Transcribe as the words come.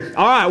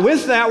All right,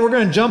 with that, we're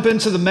going to jump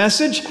into the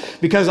message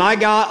because I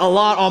got a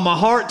lot on my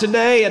heart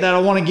today that I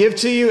want to give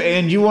to you,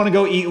 and you want to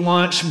go eat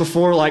lunch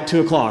before like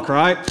 2 o'clock,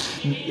 right?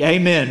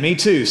 Amen. Me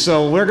too.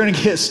 So we're going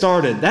to get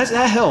started. That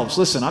helps.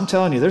 Listen, I'm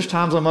telling you, there's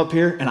times I'm up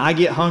here and I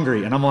get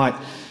hungry, and I'm like,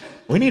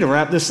 we need to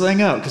wrap this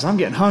thing up because I'm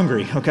getting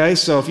hungry, okay?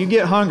 So if you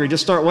get hungry,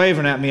 just start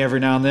waving at me every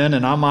now and then,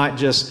 and I might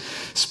just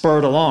spur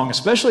it along,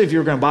 especially if you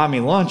were going to buy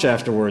me lunch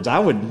afterwards. I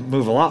would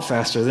move a lot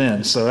faster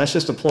then, so that's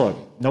just a plug.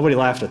 Nobody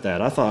laughed at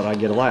that. I thought I'd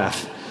get a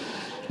laugh.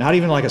 Not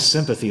even like a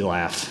sympathy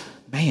laugh.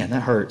 Man,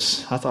 that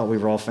hurts. I thought we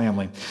were all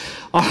family.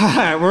 All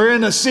right, we're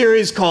in a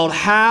series called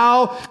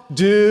How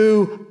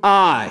Do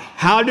I?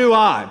 How Do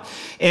I?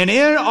 And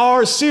in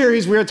our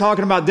series, we are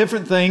talking about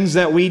different things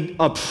that we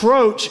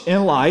approach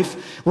in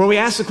life where we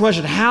ask the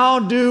question, how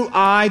do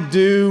I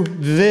do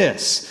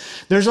this?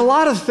 There's a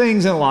lot of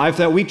things in life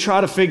that we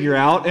try to figure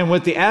out, and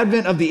with the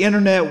advent of the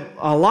internet,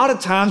 a lot of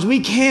times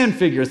we can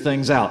figure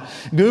things out.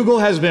 Google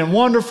has been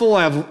wonderful,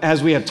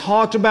 as we have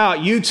talked about.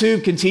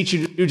 YouTube can teach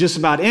you to do just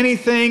about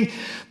anything,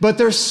 but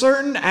there's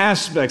certain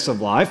aspects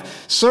of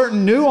life,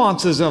 certain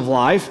nuances of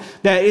life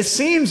that it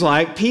seems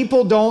like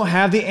people don't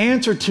have the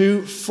answer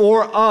to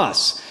for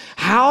us.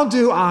 How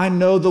do I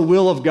know the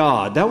will of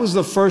God? That was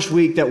the first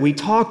week that we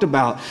talked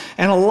about.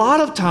 And a lot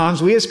of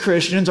times we as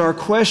Christians are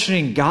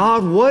questioning,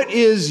 God, what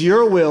is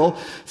your will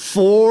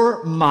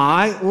for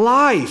my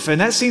life?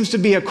 And that seems to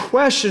be a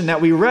question that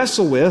we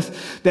wrestle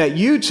with that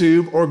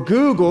YouTube or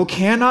Google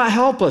cannot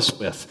help us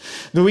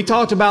with. That we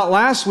talked about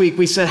last week,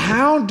 we said,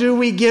 how do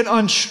we get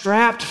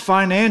unstrapped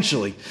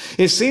financially?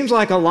 It seems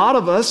like a lot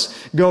of us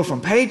go from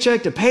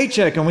paycheck to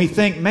paycheck and we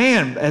think,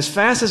 man, as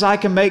fast as I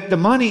can make the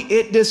money,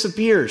 it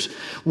disappears.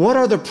 What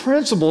are the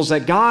principles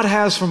that God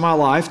has for my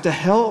life to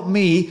help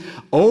me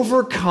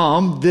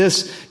overcome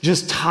this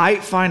just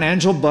tight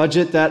financial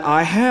budget that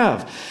I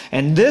have?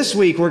 And this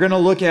week, we're going to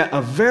look at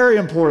a very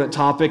important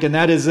topic, and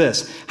that is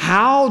this.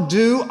 How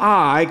do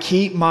I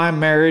keep my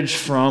marriage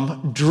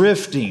from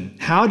drifting?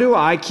 How do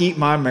I keep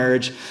my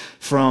marriage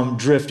from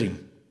drifting?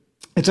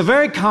 It's a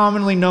very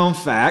commonly known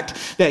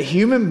fact that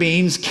human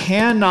beings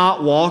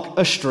cannot walk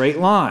a straight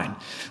line.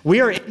 We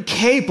are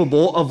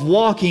incapable of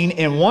walking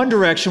in one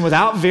direction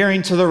without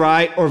veering to the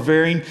right or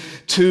veering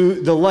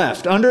to the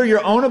left. Under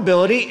your own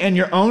ability and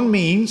your own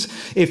means,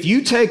 if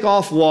you take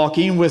off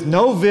walking with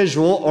no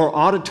visual or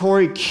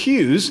auditory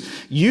cues,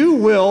 you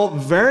will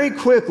very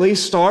quickly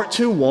start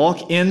to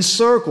walk in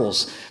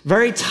circles.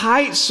 Very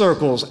tight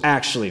circles,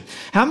 actually.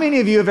 How many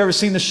of you have ever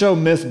seen the show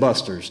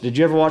Mythbusters? Did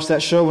you ever watch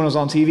that show when it was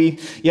on TV?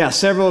 Yeah,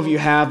 several of you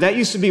have. That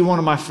used to be one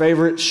of my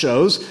favorite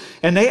shows.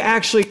 And they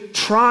actually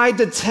tried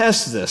to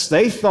test this.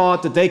 They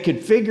thought that they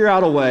could figure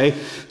out a way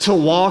to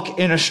walk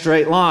in a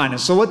straight line. And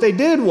so what they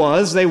did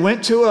was they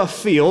went to a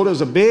field. It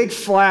was a big,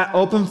 flat,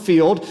 open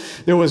field.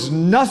 There was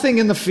nothing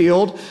in the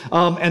field.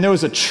 And there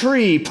was a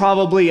tree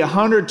probably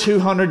 100,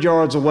 200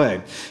 yards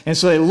away. And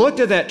so they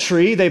looked at that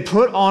tree. They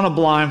put on a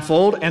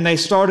blindfold and they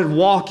started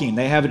walking.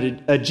 They have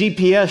a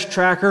GPS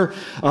tracker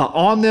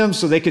on them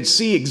so they could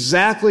see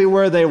exactly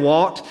where they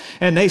walked.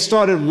 And they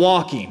started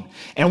walking.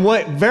 And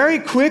what very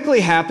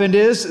quickly happened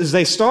is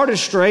they started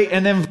straight,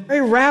 and then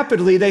very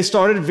rapidly they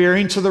started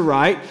veering to the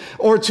right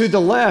or to the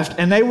left,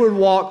 and they would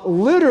walk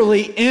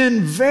literally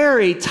in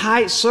very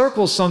tight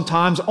circles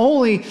sometimes,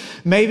 only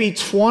maybe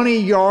 20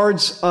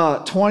 yards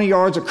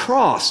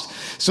across.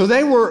 So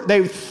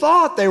they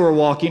thought they were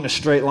walking a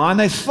straight line.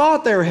 They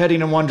thought they were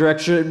heading in one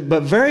direction,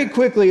 but very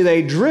quickly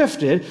they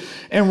drifted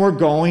and were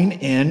going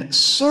in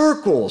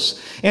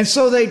circles. And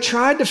so they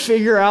tried to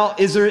figure out,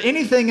 is there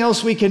anything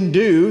else we can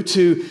do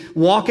to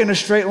walk in a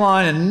straight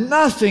line? And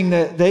nothing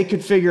that they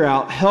could figure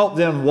out helped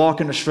them walk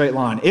in a straight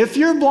line. If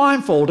you're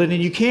blindfolded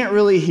and you can't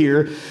really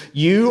hear,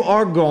 you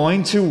are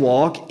going to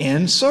walk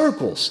in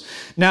circles.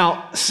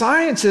 Now,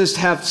 scientists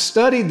have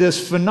studied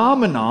this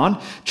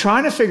phenomenon,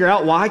 trying to figure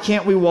out why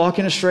can't we walk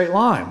in a straight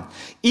line.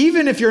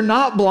 Even if you're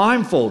not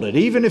blindfolded,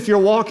 even if you're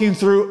walking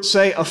through,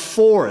 say, a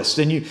forest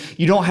and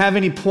you don't have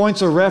any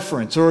points of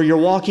reference, or you're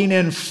walking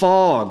in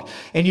fog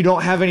and you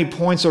don't have any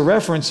points of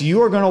reference,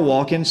 you are going to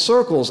walk in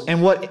circles.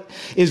 And what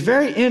is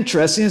very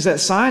interesting is that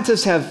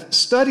scientists have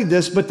studied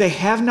this, but they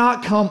have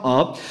not come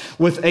up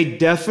with a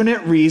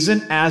definite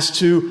reason as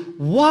to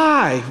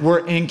why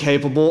we're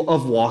incapable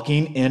of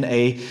walking in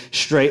a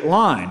straight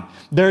line.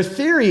 Their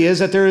theory is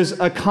that there is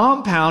a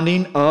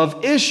compounding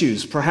of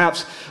issues.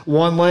 Perhaps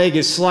one leg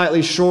is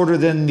slightly shorter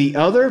than the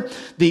other.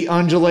 The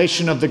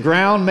undulation of the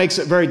ground makes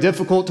it very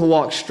difficult to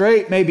walk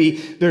straight. Maybe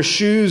their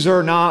shoes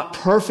are not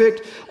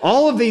perfect.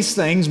 All of these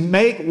things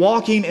make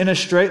walking in a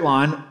straight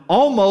line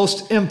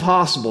almost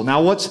impossible.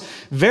 Now, what's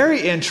very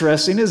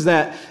interesting is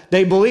that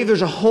they believe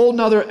there's a whole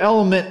nother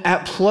element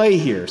at play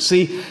here.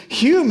 See,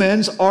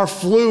 humans are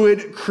fluid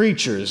fluid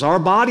creatures. Our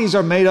bodies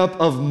are made up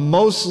of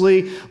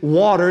mostly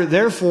water.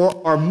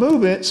 Therefore, our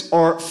movements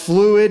are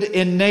fluid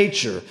in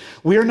nature.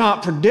 We are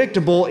not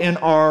predictable in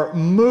our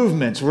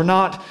movements. We're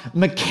not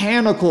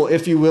mechanical,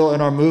 if you will,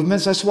 in our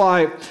movements. That's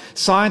why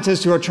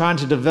scientists who are trying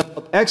to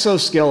develop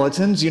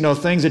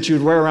exoskeletons, things that you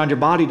would wear around your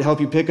body to help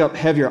you pick up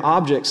heavier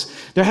objects,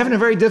 they're having a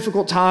very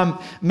difficult time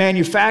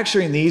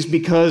manufacturing these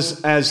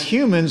because as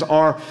humans,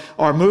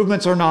 our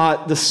movements are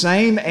not the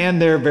same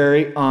and they're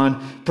very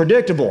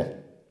unpredictable.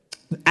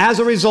 As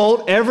a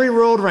result, every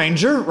Road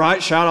Ranger,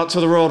 right? Shout out to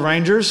the Road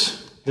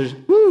Rangers.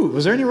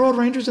 Was there any Road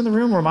Rangers in the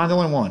room, or am I the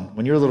only one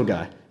when you were a little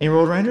guy? Any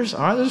Road Rangers?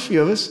 All right, there's a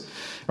few of us.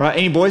 All right,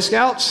 any Boy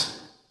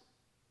Scouts?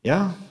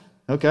 Yeah,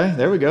 okay,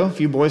 there we go. A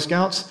few Boy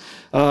Scouts.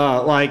 There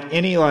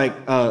you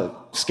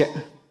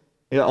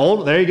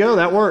go,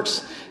 that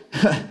works.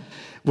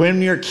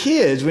 When you're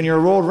kids, when you're a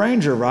Road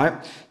Ranger, right,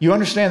 you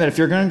understand that if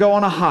you're going to go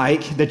on a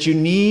hike, that you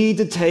need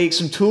to take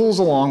some tools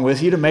along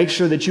with you to make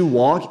sure that you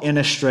walk in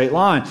a straight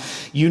line.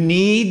 You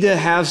need to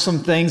have some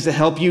things to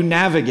help you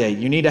navigate.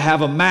 You need to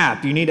have a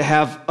map. You need to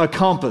have a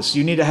compass.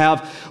 You need to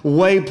have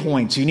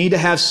waypoints. You need to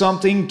have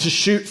something to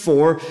shoot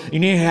for. You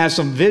need to have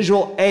some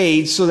visual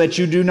aids so that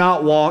you do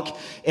not walk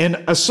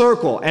in a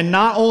circle. And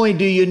not only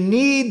do you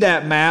need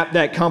that map,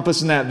 that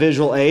compass, and that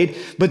visual aid,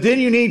 but then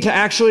you need to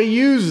actually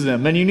use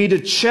them, and you need to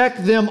check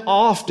them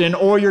often,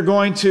 or you're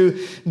going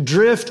to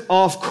drift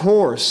off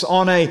course.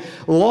 On a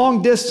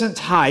long distance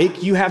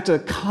hike, you have to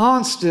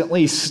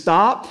constantly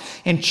stop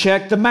and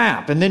check the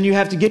map, and then you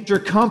have to get your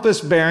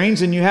compass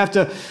bearings, and you have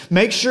to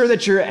make sure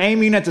that you're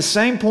aiming at the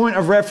same point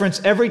of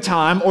reference every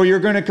time, or you're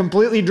going to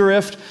completely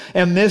drift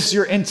and miss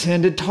your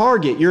intended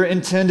target, your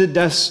intended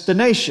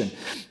destination.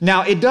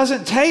 Now, it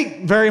doesn't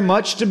take very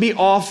much to be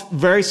off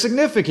very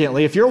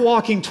significantly. If you're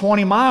walking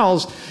 20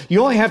 miles,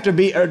 you only have to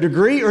be a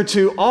degree or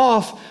two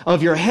off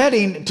of your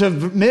heading to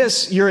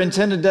miss your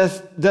intended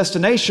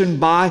destination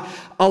by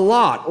a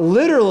lot.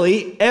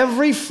 Literally,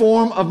 every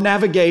form of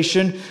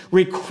navigation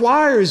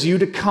requires you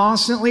to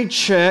constantly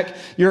check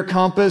your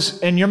compass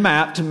and your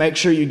map to make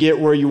sure you get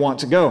where you want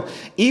to go.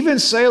 Even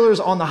sailors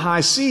on the high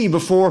sea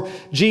before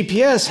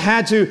GPS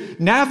had to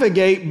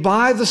navigate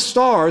by the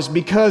stars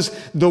because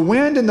the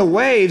wind and the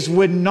waves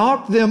would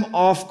knock them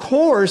off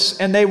course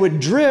and they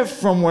would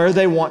drift from where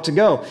they want to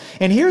go.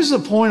 And here's the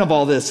point of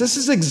all this. This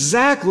is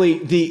exactly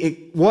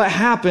what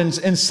happens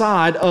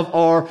inside of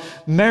our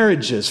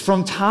marriages.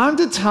 From time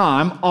to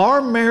time,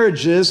 our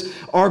marriages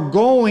are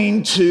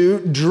going to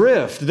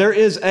drift. There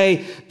is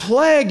a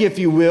plague, if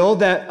you will,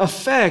 that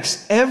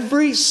affects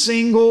every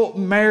single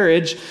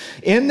marriage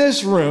in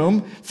this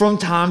room from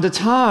time to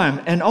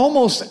time. And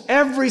almost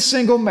every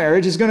single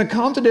marriage is going to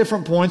come to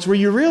different points where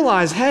you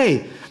realize,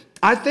 hey,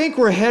 I think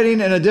we're heading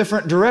in a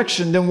different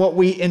direction than what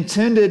we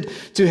intended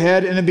to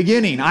head in the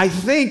beginning. I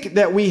think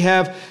that we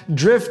have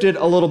drifted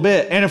a little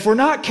bit. And if we're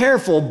not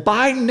careful,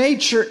 by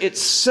nature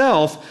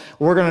itself,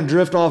 we're going to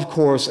drift off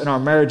course and our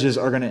marriages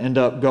are going to end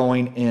up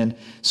going in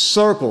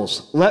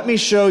circles. Let me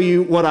show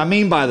you what I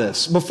mean by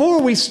this.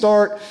 Before we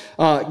start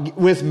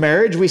with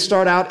marriage, we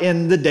start out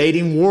in the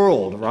dating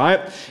world, right?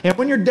 And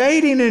when you're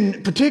dating,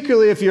 and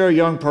particularly if you're a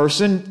young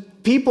person,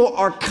 people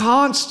are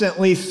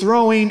constantly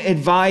throwing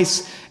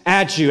advice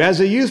at you.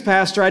 As a youth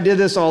pastor, I did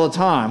this all the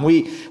time.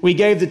 We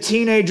gave the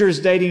teenagers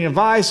dating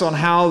advice on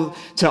how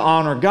to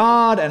honor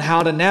God and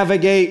how to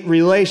navigate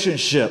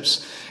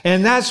relationships.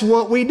 And that's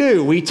what we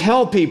do. We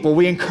tell people,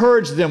 we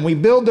encourage them, we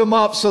build them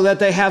up so that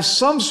they have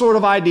some sort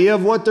of idea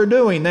of what they're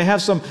doing. They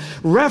have some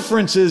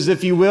references,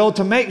 if you will,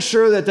 to make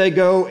sure that they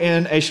go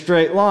in a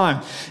straight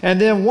line.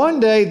 And then one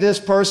day, this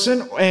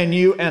person and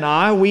you and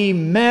I, we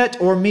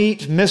met or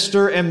meet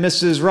Mr. and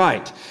Mrs.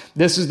 Right.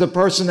 This is the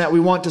person that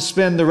we want to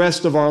spend the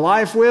rest of our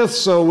life with.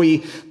 So we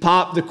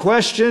pop the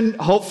question,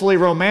 hopefully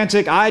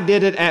romantic. I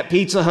did it at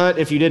Pizza Hut.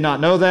 If you did not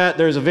know that,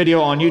 there's a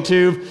video on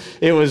YouTube.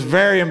 It was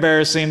very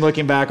embarrassing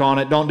looking back on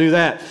it. Don't do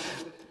that.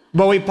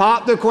 But we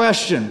popped the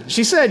question.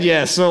 She said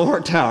yes, so it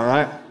worked out,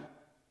 right?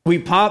 We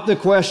pop the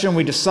question.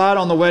 We decide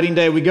on the wedding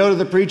day. We go to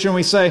the preacher and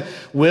we say,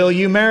 will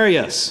you marry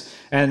us?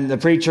 And the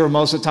preacher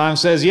most of the time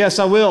says, yes,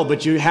 I will,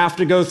 but you have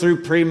to go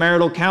through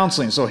premarital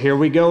counseling. So here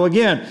we go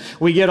again.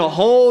 We get a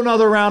whole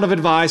nother round of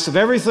advice of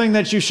everything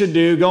that you should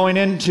do going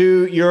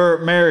into your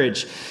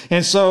marriage.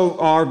 And so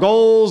our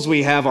goals,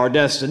 we have our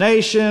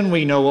destination,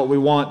 we know what we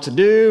want to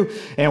do,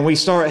 and we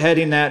start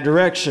heading that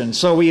direction.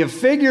 So we have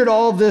figured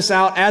all of this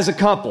out as a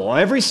couple.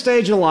 Every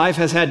stage of life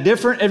has had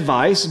different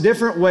advice,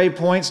 different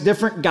waypoints,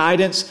 different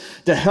guidance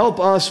to help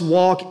us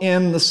walk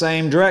in the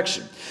same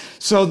direction.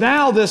 So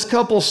now this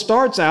couple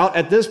starts out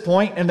at this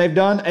point and they've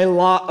done a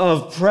lot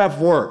of prep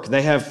work.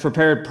 They have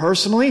prepared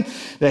personally.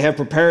 They have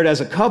prepared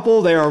as a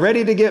couple. They are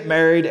ready to get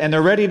married and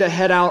they're ready to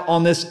head out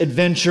on this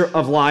adventure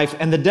of life.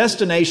 And the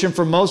destination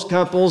for most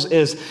couples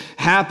is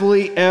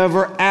happily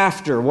ever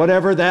after,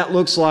 whatever that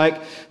looks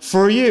like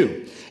for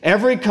you.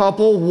 Every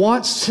couple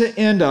wants to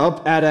end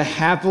up at a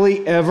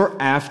happily ever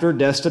after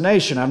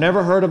destination. I've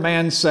never heard a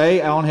man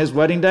say on his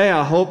wedding day,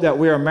 I hope that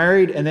we are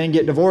married and then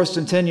get divorced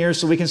in 10 years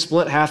so we can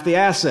split half the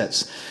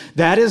assets.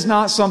 That is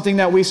not something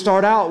that we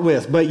start out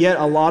with, but yet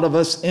a lot of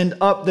us end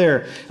up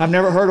there. I've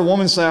never heard a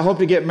woman say, I hope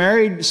to get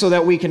married so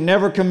that we can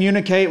never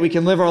communicate, we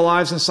can live our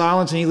lives in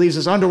silence, and he leaves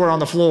his underwear on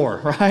the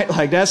floor, right?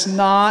 Like, that's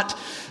not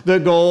the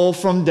goal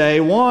from day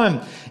one.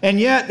 And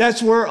yet,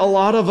 that's where a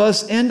lot of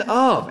us end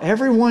up.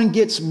 Everyone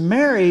gets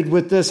married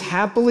with this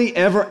happily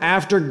ever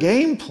after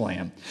game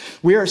plan.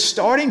 We are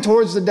starting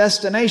towards the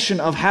destination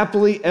of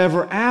happily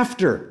ever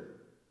after.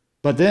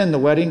 But then the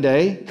wedding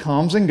day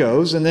comes and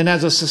goes, and then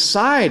as a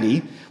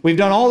society, we've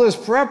done all this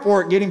prep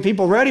work getting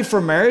people ready for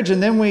marriage,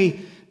 and then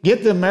we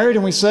get them married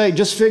and we say,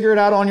 just figure it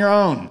out on your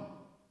own.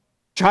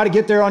 Try to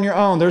get there on your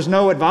own. There's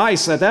no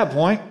advice at that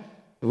point.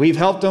 We've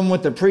helped them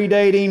with the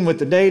pre-dating, with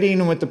the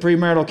dating, and with the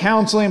premarital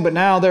counseling, but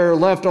now they're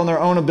left on their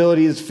own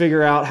abilities to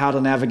figure out how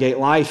to navigate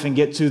life and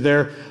get to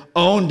their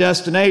own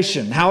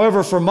destination.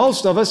 However, for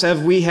most of us, as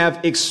we have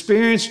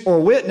experienced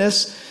or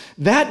witnessed,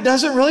 that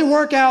doesn't really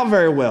work out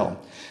very well,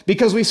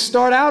 because we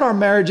start out our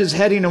marriages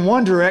heading in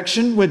one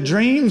direction with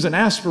dreams and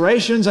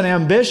aspirations and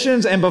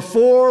ambitions, and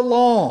before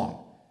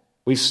long,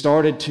 we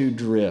started to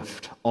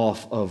drift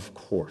off of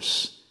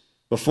course.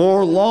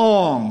 Before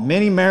long,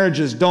 many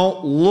marriages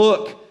don't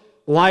look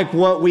like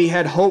what we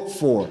had hoped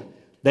for.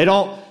 They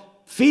don't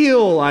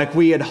feel like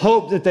we had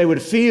hoped that they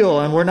would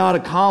feel, and we're not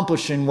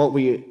accomplishing what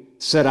we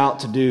set out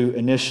to do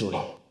initially.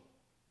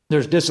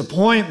 There's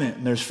disappointment,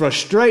 and there's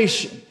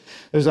frustration,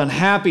 there's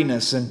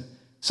unhappiness, and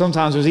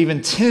sometimes there's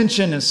even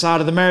tension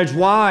inside of the marriage.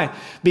 Why?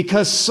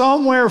 Because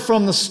somewhere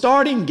from the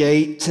starting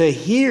gate to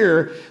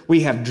here,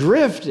 we have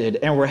drifted,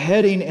 and we're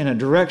heading in a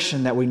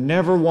direction that we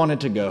never wanted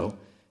to go,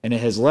 and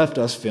it has left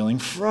us feeling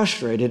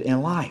frustrated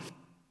in life.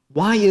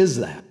 Why is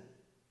that?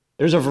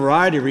 There's a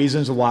variety of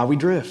reasons why we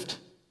drift.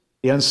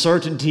 The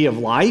uncertainty of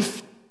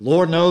life.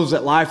 Lord knows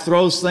that life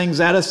throws things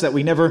at us that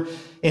we never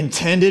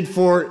intended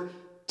for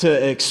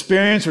to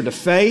experience or to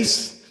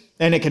face,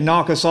 and it can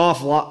knock us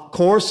off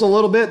course a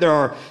little bit. There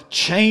are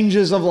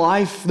changes of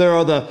life. There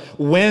are the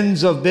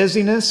winds of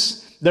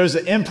busyness. There's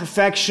the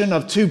imperfection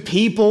of two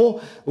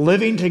people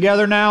living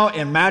together now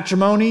in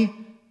matrimony.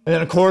 And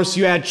then, of course,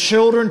 you add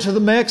children to the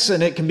mix,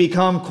 and it can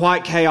become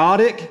quite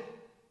chaotic.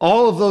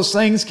 All of those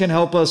things can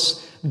help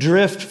us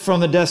drift from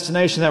the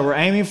destination that we're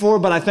aiming for.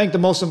 But I think the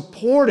most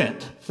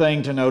important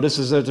thing to notice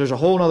is that there's a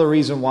whole other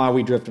reason why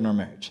we drift in our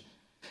marriage.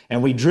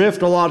 And we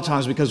drift a lot of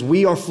times because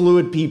we are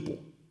fluid people.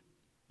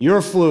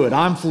 You're fluid.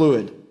 I'm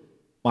fluid.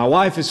 My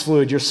wife is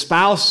fluid. Your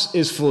spouse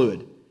is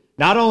fluid.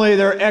 Not only are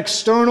there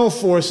external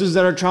forces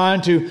that are trying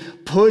to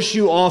push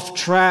you off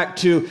track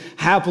to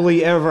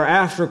happily ever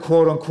after,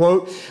 quote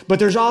unquote, but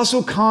there's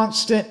also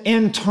constant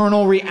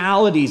internal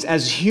realities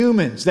as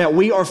humans that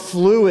we are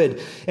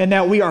fluid and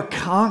that we are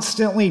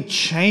constantly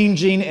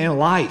changing in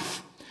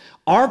life.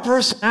 Our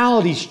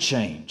personalities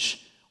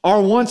change.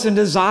 Our wants and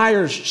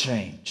desires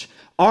change.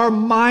 Our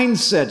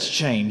mindsets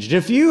change.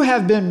 If you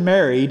have been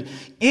married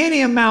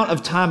any amount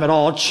of time at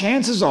all,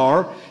 chances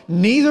are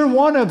neither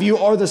one of you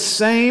are the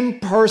same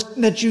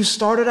person that you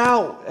started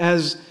out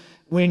as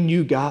when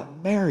you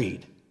got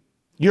married.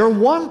 You're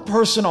one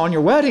person on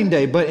your wedding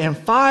day, but in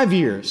 5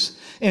 years,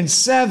 in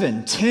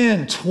 7,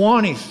 10,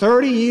 20,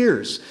 30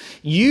 years,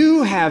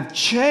 you have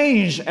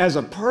changed as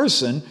a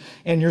person,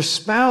 and your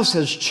spouse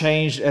has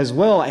changed as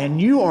well, and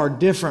you are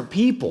different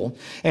people.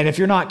 And if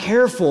you're not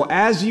careful,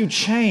 as you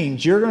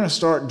change, you're going to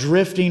start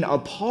drifting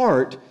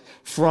apart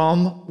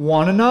from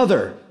one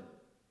another.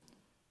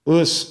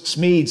 Lewis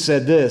Smead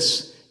said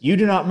this, "You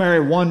do not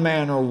marry one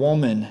man or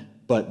woman,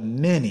 but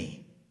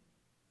many."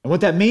 And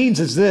what that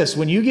means is this: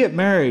 when you get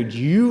married,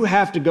 you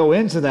have to go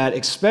into that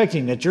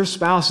expecting that your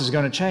spouse is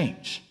going to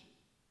change.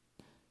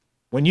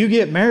 When you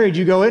get married,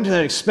 you go into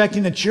that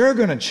expecting that you're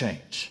going to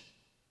change.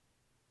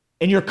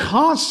 And you're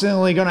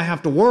constantly going to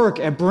have to work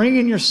at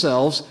bringing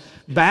yourselves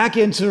back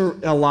into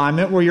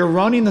alignment where you're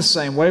running the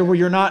same way, where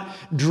you're not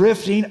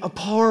drifting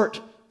apart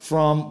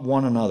from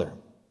one another.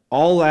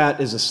 All that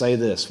is to say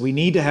this: we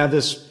need to have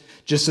this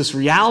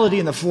reality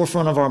in the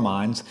forefront of our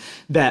minds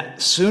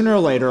that sooner or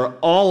later,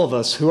 all of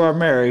us who are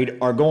married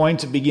are going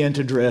to begin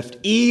to drift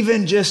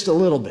even just a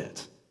little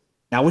bit.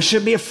 Now, we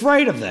shouldn't be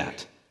afraid of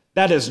that.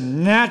 That is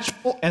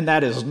natural and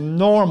that is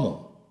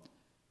normal.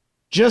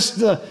 Just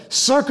the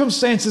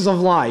circumstances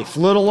of life,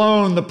 let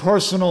alone the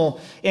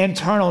personal,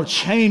 internal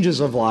changes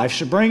of life,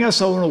 should bring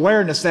us an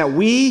awareness that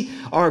we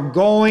are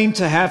going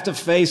to have to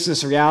face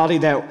this reality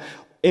that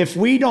if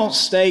we don't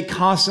stay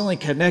constantly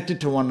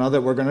connected to one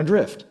another, we're going to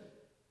drift.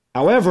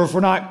 However, if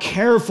we're not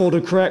careful to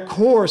correct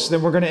course,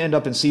 then we're going to end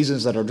up in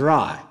seasons that are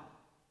dry.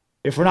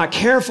 If we're not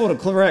careful to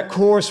correct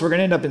course, we're going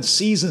to end up in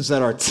seasons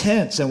that are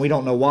tense and we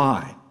don't know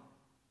why.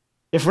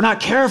 If we're not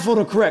careful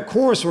to correct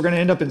course, we're going to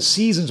end up in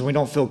seasons when we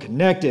don't feel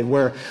connected,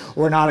 where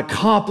we're not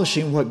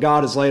accomplishing what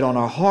God has laid on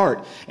our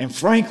heart. And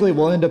frankly,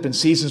 we'll end up in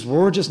seasons where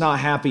we're just not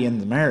happy in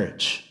the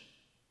marriage.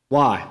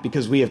 Why?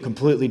 Because we have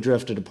completely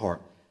drifted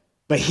apart.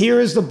 But here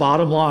is the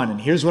bottom line, and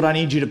here's what I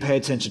need you to pay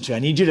attention to. I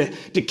need you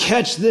to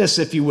catch this,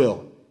 if you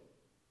will.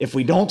 If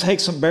we don't take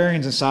some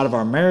bearings inside of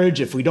our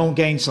marriage, if we don't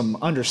gain some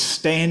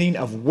understanding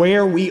of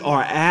where we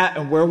are at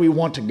and where we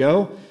want to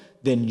go,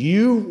 then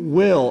you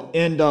will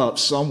end up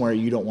somewhere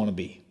you don't want to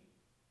be.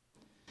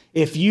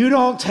 If you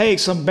don't take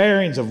some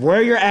bearings of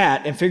where you're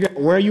at and figure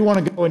out where you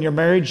want to go in your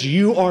marriage,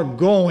 you are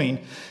going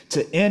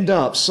to end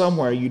up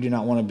somewhere you do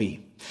not want to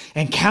be.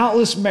 And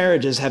countless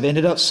marriages have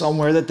ended up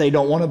somewhere that they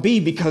don't want to be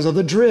because of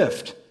the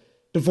drift.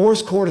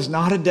 Divorce court is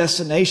not a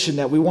destination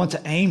that we want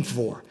to aim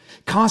for.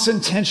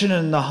 Constant tension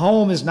in the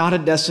home is not a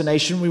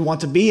destination we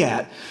want to be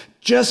at.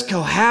 Just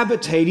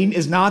cohabitating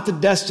is not the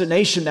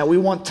destination that we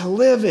want to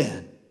live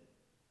in.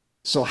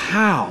 So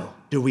how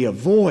do we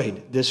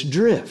avoid this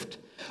drift?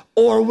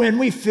 Or when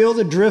we feel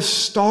the drift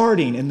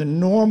starting in the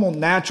normal,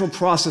 natural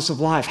process of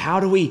life, how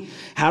do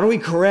we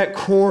correct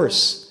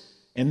course?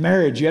 In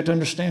marriage, you have to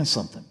understand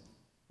something.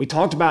 We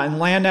talked about in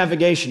land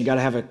navigation, you got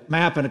to have a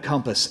map and a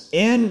compass.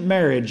 In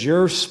marriage,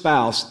 your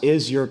spouse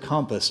is your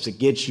compass to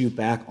get you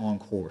back on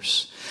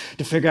course,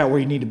 to figure out where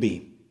you need to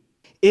be.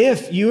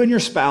 If you and your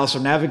spouse are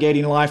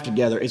navigating life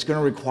together, it's going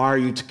to require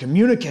you to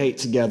communicate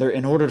together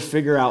in order to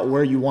figure out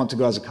where you want to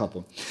go as a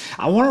couple.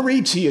 I want to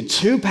read to you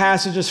two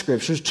passages of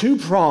scriptures, two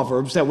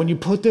proverbs that when you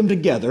put them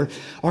together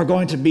are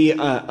going to be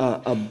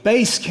a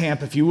base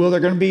camp, if you will. They're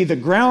going to be the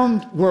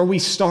ground where we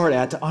start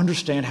at to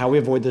understand how we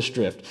avoid this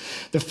drift.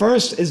 The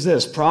first is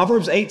this,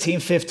 Proverbs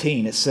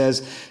 18:15. It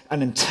says,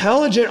 "An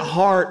intelligent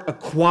heart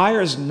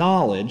acquires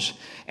knowledge,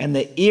 and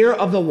the ear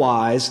of the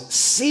wise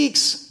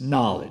seeks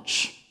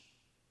knowledge."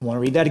 I want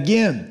to read that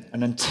again.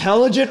 An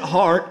intelligent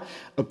heart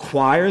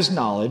acquires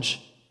knowledge,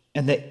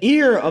 and the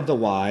ear of the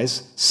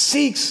wise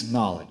seeks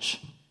knowledge.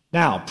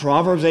 Now,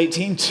 Proverbs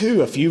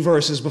 18:2, a few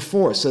verses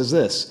before, says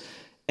this,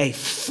 "A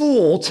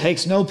fool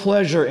takes no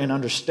pleasure in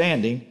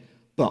understanding,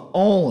 but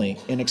only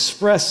in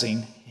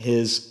expressing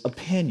his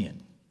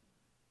opinion."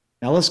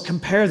 Now, let's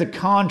compare the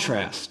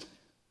contrast.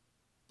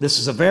 This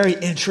is a very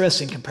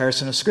interesting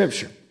comparison of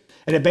Scripture.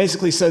 And it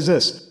basically says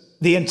this,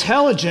 the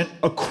intelligent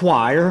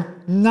acquire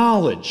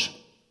knowledge,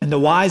 and the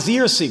wise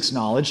ear seeks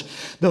knowledge.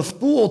 The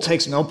fool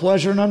takes no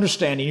pleasure in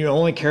understanding. You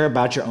only care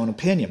about your own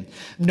opinion.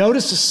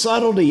 Notice the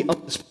subtlety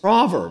of this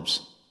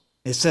Proverbs.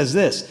 It says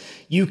this,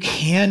 you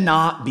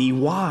cannot be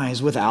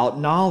wise without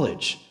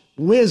knowledge.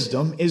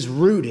 Wisdom is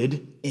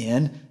rooted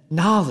in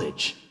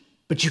knowledge.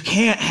 But you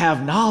can't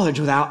have knowledge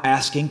without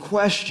asking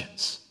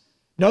questions.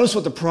 Notice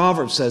what the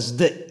proverb says,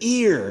 the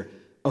ear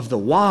of the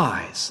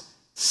wise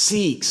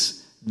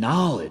seeks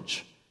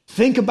knowledge.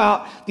 Think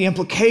about the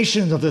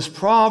implications of this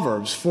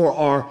Proverbs for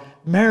our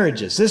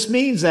marriages. This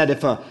means that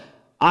if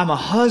I'm a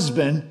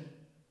husband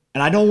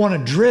and I don't want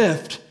to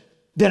drift,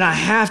 then I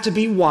have to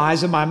be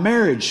wise in my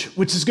marriage,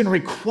 which is going to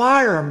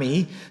require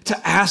me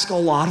to ask a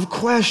lot of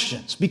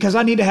questions because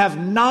I need to have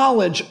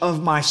knowledge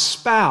of my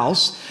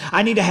spouse.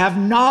 I need to have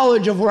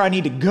knowledge of where I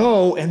need to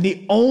go, and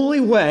the only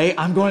way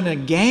I'm going to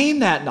gain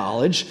that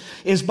knowledge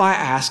is by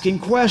asking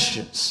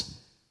questions.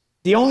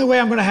 The only way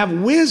I'm going to have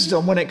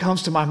wisdom when it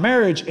comes to my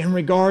marriage in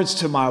regards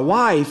to my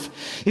wife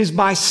is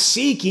by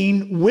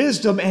seeking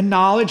wisdom and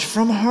knowledge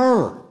from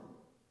her.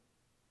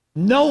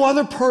 No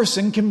other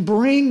person can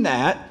bring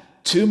that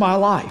to my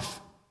life.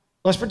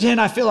 Let's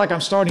pretend I feel like I'm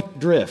starting to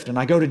drift, and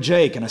I go to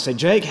Jake and I say,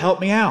 Jake, help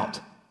me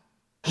out.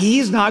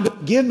 He's not going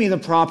to give me the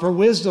proper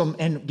wisdom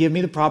and give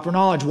me the proper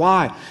knowledge.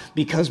 Why?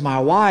 Because my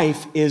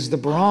wife is the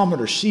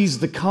barometer. She's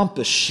the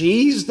compass.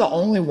 She's the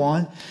only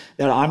one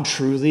that I'm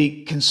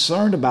truly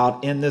concerned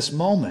about in this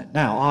moment.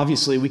 Now,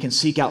 obviously, we can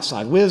seek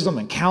outside wisdom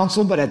and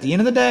counsel, but at the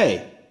end of the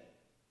day,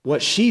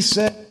 what she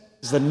said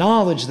is the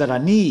knowledge that I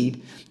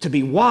need to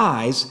be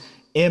wise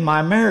in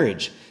my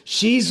marriage.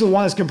 She's the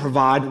one that can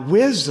provide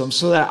wisdom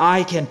so that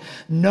I can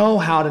know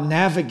how to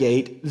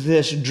navigate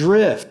this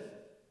drift.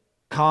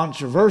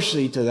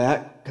 Controversy to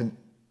that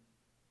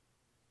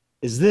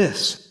is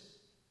this.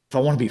 If I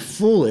want to be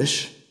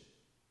foolish,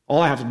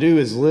 all I have to do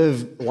is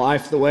live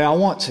life the way I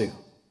want to.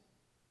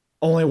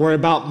 Only worry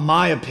about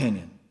my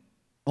opinion.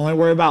 Only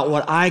worry about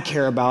what I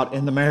care about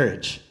in the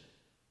marriage.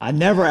 I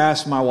never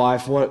ask my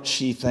wife what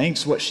she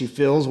thinks, what she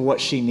feels, what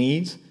she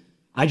needs.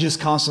 I just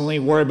constantly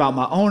worry about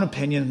my own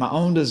opinions, my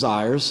own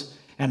desires,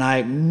 and I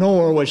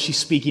ignore what she's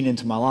speaking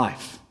into my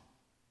life.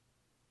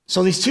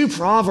 So these two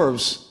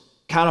proverbs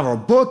kind of are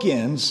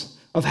bookends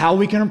of how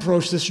we can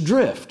approach this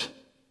drift.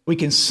 We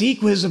can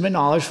seek wisdom and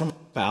knowledge from a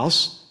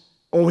spouse,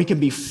 or we can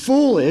be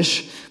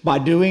foolish by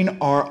doing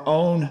our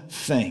own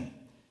thing.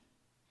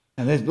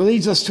 And that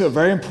leads us to a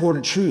very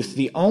important truth.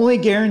 The only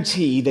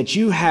guarantee that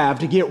you have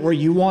to get where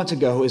you want to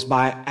go is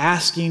by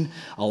asking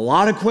a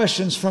lot of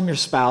questions from your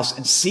spouse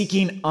and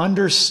seeking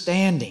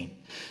understanding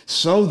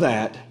so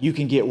that you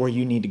can get where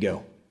you need to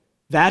go.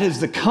 That is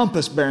the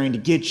compass bearing to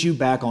get you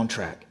back on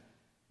track.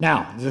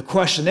 Now, the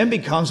question then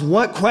becomes,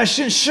 what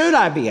questions should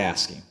I be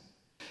asking?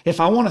 If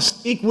I want to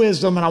seek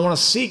wisdom and I want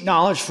to seek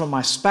knowledge from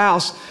my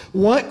spouse,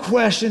 what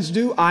questions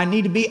do I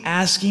need to be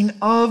asking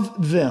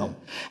of them?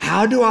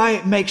 How do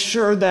I make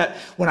sure that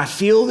when I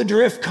feel the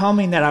drift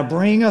coming, that I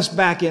bring us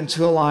back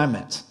into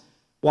alignment?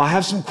 Well, I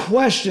have some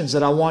questions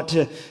that I want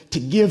to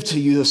give to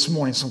you this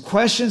morning. Some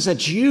questions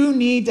that you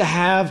need to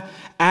have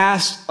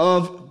asked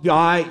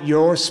by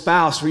your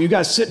spouse, where you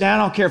guys sit down.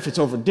 I don't care if it's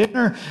over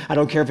dinner. I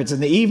don't care if it's in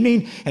the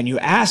evening. And you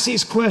ask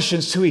these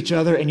questions to each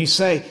other and you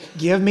say,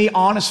 give me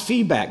honest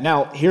feedback.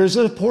 Now, here's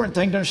an important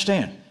thing to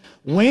understand.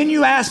 When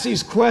you ask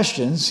these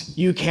questions,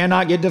 you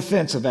cannot get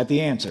defensive at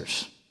the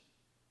answers.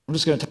 I'm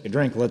just going to take a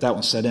drink and let that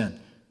one set in.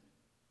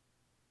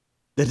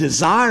 The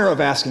desire of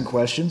asking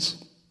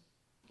questions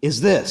is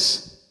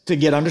this: to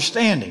get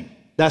understanding.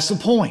 That's the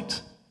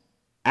point.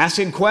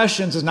 Asking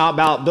questions is not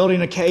about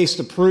building a case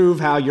to prove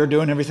how you're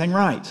doing everything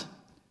right.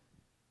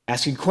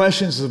 Asking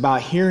questions is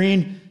about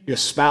hearing your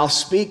spouse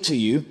speak to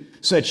you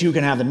so that you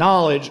can have the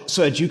knowledge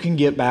so that you can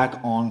get back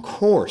on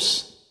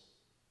course.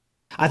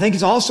 I think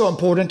it's also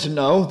important to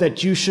know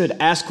that you should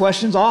ask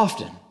questions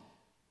often.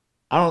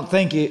 I don't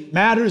think it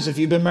matters if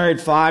you've been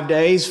married 5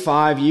 days,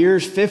 5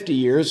 years, 50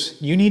 years.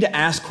 You need to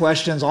ask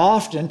questions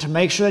often to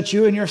make sure that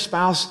you and your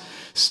spouse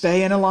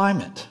stay in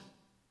alignment.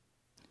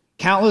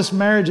 Countless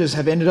marriages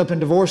have ended up in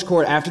divorce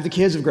court after the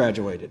kids have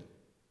graduated.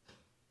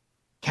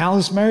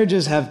 Countless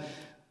marriages have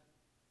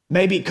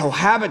maybe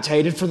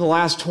cohabitated for the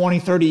last 20,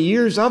 30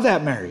 years of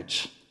that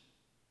marriage.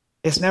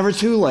 It's never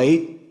too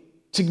late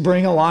to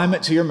bring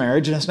alignment to your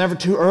marriage, and it's never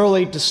too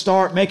early to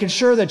start making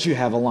sure that you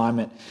have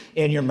alignment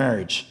in your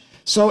marriage.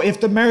 So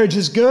if the marriage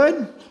is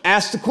good,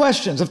 ask the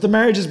questions. If the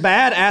marriage is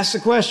bad, ask the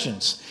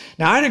questions.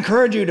 Now, I'd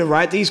encourage you to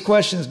write these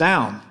questions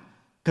down,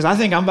 because I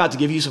think I'm about to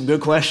give you some good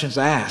questions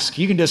to ask.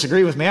 You can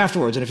disagree with me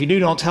afterwards, and if you do,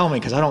 don't tell me,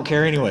 because I don't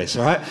care anyways,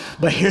 all right?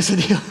 But here's the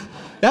deal.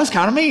 That was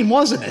kind of mean,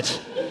 wasn't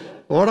it?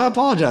 Lord, I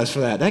apologize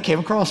for that. That came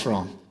across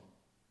wrong.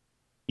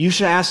 You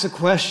should ask the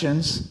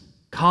questions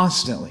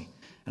constantly,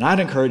 and I'd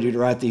encourage you to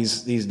write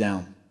these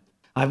down.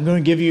 I'm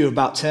going to give you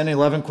about 10,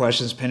 11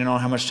 questions, depending on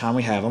how much time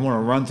we have. I'm going to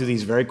run through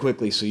these very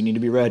quickly, so you need to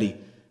be ready.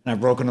 And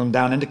I've broken them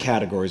down into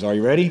categories. Are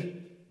you ready?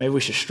 Maybe we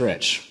should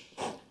stretch.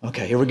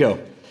 Okay, here we go.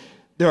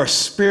 There are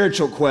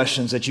spiritual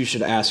questions that you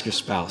should ask your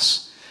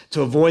spouse.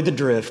 To avoid the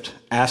drift,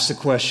 ask the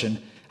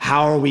question,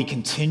 how are we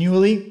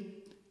continually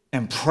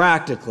and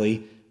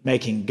practically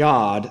making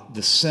God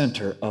the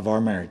center of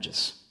our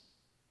marriages?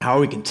 How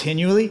are we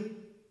continually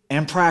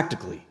and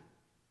practically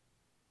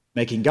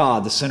making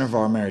God the center of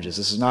our marriages?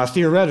 This is not a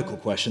theoretical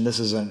question. This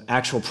is an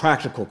actual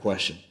practical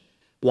question.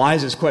 Why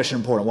is this question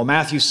important? Well,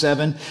 Matthew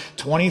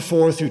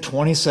 7:24 through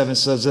 27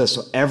 says this: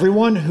 so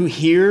everyone who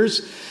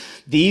hears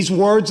these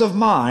words of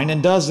mine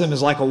and does them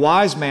is like a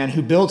wise man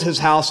who built his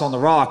house on the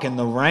rock, and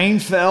the rain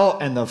fell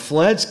and the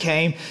floods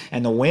came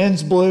and the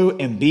winds blew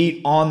and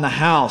beat on the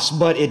house,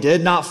 but it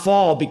did not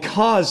fall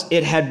because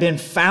it had been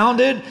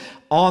founded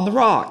on the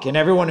rock. And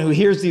everyone who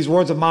hears these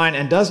words of mine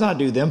and does not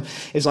do them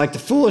is like the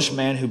foolish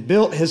man who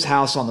built his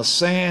house on the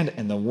sand,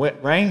 and the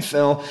rain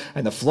fell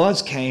and the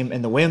floods came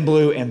and the wind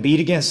blew and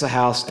beat against the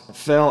house and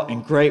fell,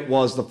 and great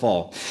was the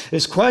fall.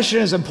 This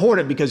question is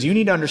important because you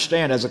need to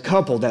understand as a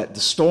couple that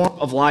the storm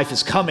of life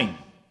is coming.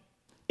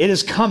 It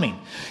is coming.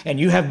 And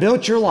you have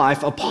built your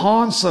life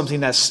upon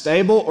something that's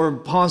stable or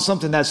upon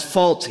something that's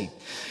faulty.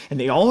 And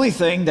the only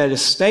thing that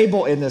is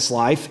stable in this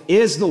life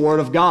is the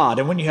Word of God.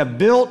 And when you have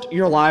built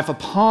your life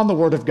upon the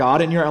Word of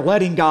God and you're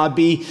letting God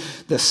be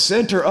the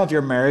center of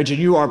your marriage,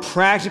 and you are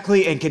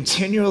practically and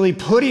continually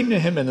putting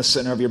Him in the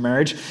center of your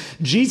marriage,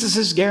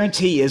 Jesus'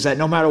 guarantee is that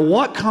no matter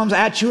what comes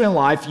at you in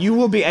life, you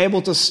will be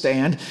able to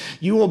stand.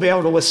 You will be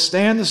able to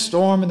withstand the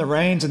storm and the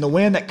rains and the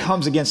wind that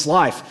comes against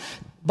life.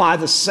 By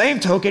the same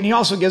token, He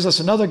also gives us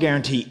another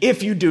guarantee.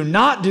 If you do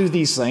not do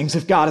these things,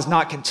 if God is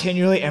not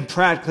continually and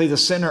practically the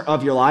center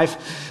of your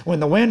life, when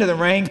the wind and the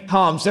rain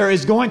comes, there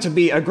is going to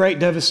be a great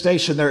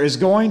devastation. There is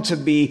going to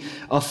be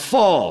a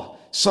fall.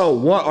 So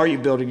what are you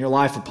building your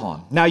life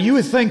upon? Now, you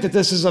would think that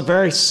this is a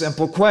very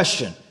simple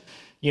question.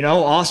 You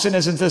know, Austin,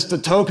 isn't this the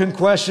token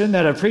question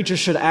that a preacher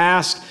should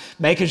ask,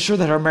 making sure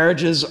that our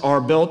marriages are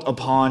built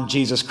upon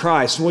Jesus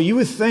Christ? Well, you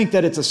would think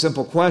that it's a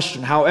simple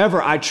question.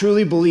 However, I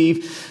truly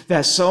believe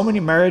that so many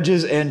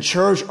marriages in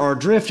church are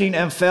drifting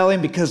and failing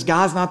because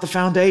God's not the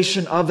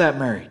foundation of that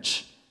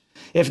marriage.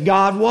 If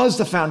God was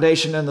the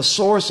foundation and the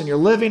source, and you're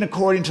living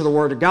according to the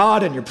Word of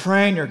God, and you're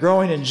praying, you're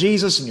growing in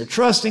Jesus, and you're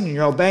trusting, and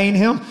you're obeying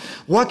Him,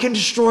 what can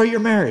destroy your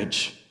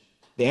marriage?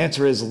 The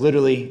answer is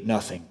literally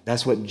nothing.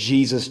 That's what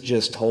Jesus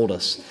just told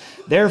us.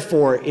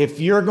 Therefore, if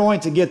you're going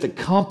to get the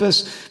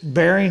compass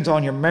bearings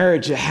on your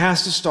marriage, it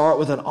has to start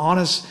with an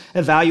honest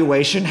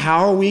evaluation.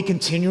 How are we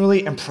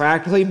continually and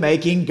practically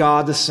making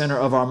God the center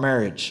of our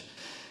marriage?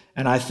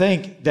 And I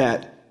think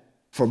that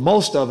for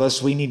most of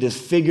us, we need to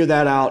figure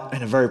that out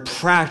in a very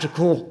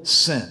practical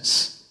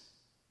sense.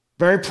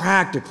 Very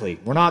practically.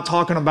 We're not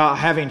talking about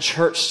having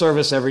church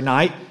service every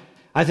night.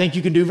 I think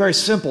you can do very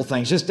simple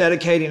things, just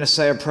dedicating a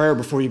say a prayer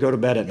before you go to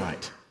bed at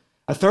night.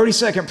 A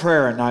 30-second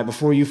prayer at night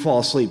before you fall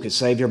asleep could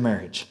save your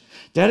marriage.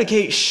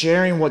 Dedicate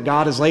sharing what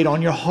God has laid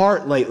on your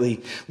heart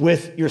lately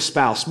with your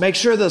spouse. Make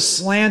sure the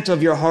slant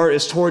of your heart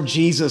is toward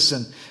Jesus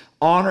and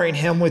honoring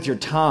Him with your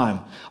time.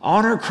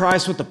 Honor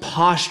Christ with the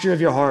posture of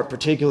your heart,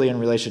 particularly in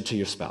relation to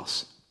your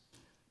spouse.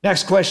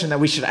 Next question that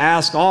we should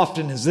ask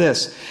often is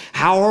this: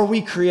 how are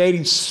we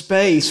creating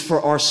space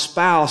for our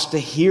spouse to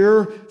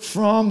hear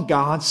from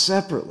God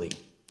separately?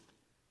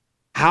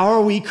 How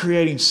are we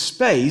creating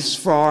space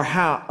for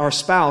our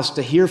spouse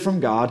to hear from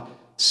God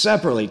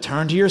separately?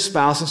 Turn to your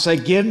spouse and say,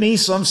 give me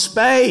some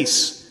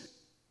space.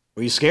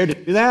 Were you scared to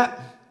do that?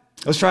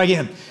 Let's try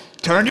again.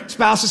 Turn to your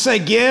spouse and say,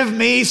 give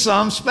me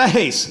some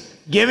space.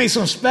 Give me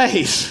some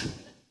space.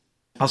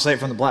 I'll say it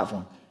from the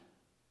platform.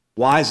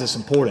 Why is this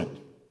important?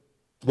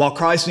 While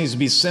Christ needs to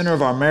be center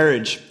of our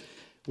marriage,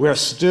 we are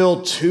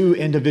still two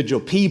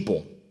individual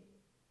people.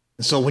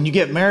 And so when you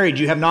get married,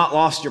 you have not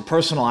lost your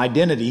personal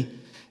identity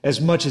as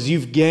much as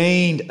you've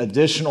gained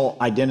additional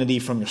identity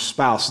from your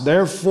spouse.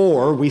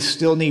 Therefore, we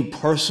still need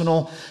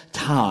personal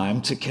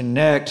time to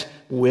connect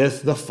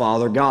with the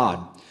Father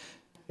God.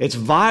 It's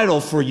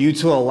vital for you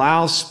to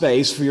allow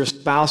space for your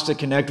spouse to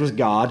connect with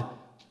God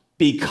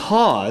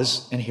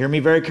because, and hear me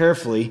very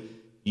carefully,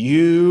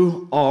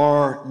 you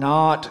are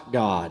not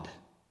God.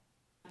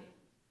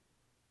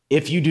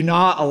 If you do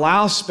not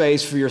allow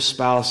space for your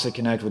spouse to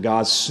connect with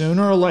God,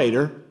 sooner or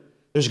later,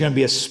 there's going to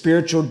be a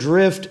spiritual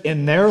drift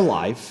in their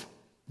life.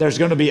 There's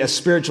going to be a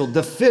spiritual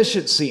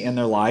deficiency in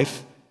their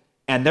life,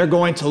 and they're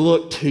going to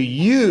look to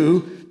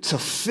you to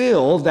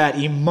fill that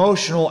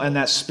emotional and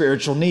that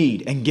spiritual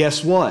need. And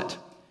guess what?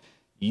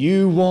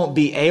 You won't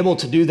be able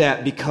to do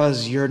that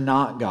because you're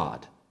not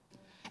God.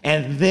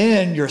 And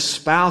then your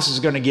spouse is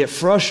going to get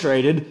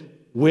frustrated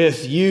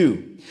with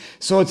you.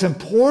 So it's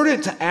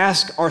important to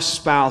ask our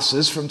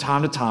spouses from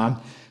time to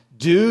time,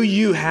 do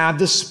you have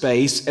the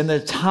space and the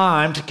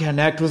time to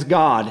connect with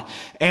God?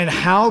 And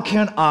how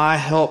can I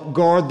help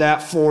guard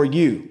that for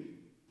you?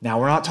 Now,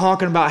 we're not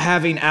talking about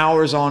having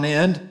hours on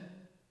end.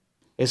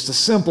 It's the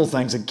simple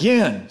things.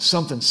 Again,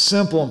 something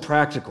simple and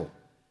practical.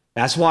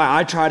 That's why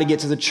I try to get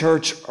to the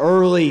church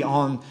early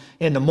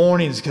in the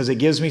mornings, because it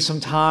gives me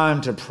some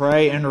time to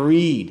pray and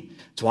read.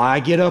 It's why I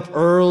get up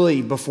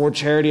early before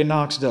Charity and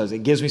Knox does.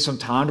 It gives me some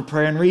time to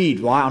pray and read.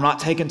 Why? I'm not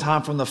taking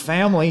time from the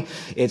family.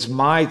 It's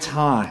my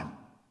time.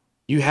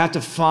 You have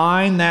to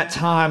find that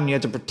time, and you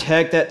have to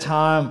protect that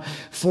time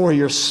for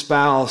your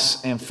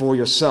spouse and for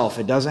yourself.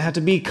 It doesn't have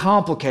to be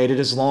complicated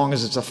as long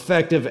as it's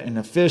effective and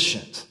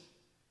efficient.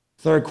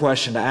 Third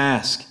question to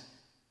ask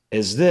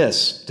is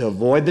this: to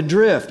avoid the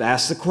drift,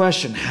 ask the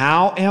question,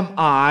 how am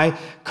I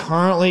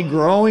currently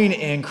growing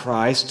in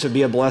Christ to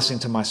be a blessing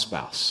to my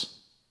spouse?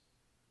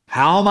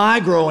 How am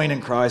I growing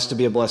in Christ to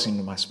be a blessing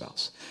to my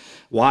spouse?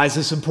 Why is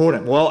this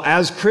important? Well,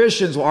 as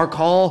Christians, our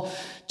call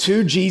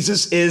to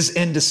Jesus is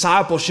in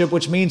discipleship,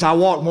 which means I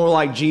walk more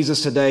like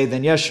Jesus today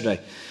than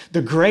yesterday.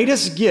 The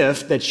greatest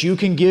gift that you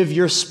can give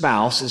your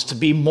spouse is to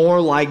be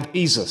more like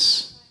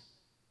Jesus.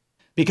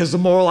 Because the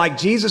more like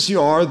Jesus you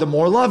are, the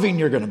more loving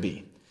you're going to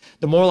be.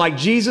 The more like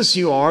Jesus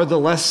you are, the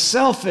less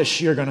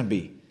selfish you're going to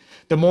be.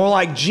 The more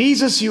like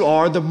Jesus you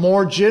are, the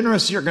more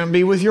generous you're going to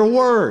be with your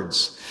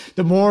words.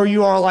 The more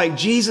you are like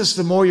Jesus,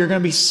 the more you're going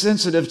to be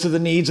sensitive to the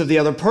needs of the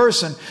other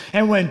person.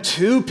 And when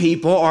two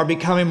people are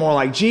becoming more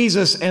like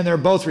Jesus and they're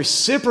both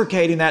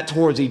reciprocating that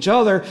towards each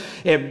other,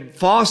 it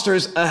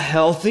fosters a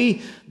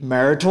healthy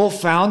marital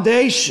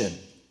foundation.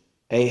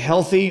 A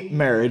healthy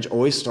marriage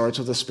always starts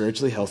with a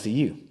spiritually healthy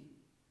you.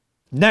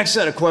 Next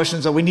set of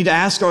questions that we need to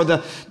ask are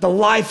the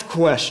life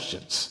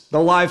questions. The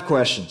life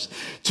questions.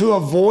 To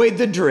avoid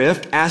the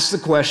drift, ask the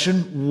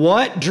question,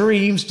 what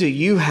dreams do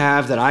you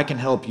have that I can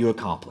help you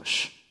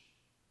accomplish?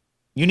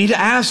 You need to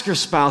ask your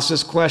spouse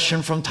this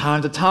question from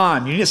time to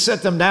time. You need to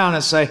sit them down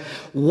and say,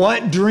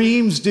 what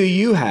dreams do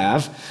you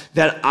have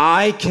that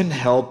I can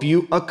help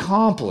you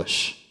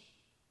accomplish?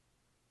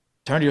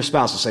 Turn to your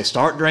spouse and say,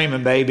 start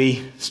dreaming,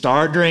 baby.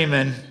 Start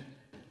dreaming. You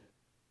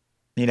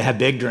need to have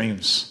big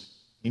dreams.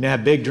 You need to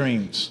have big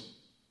dreams.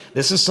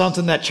 This is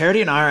something that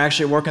Charity and I are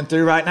actually working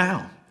through right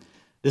now.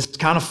 This is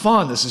kind of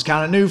fun. This is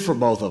kind of new for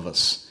both of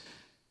us.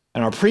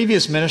 In our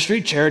previous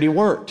ministry, Charity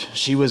worked.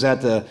 She was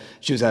at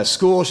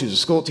school. She was a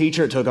school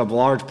teacher. It took up a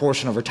large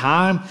portion of her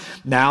time.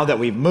 Now that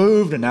we've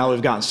moved and now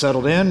we've gotten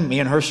settled in, me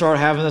and her started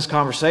having this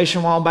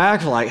conversation a while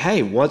back. We're like,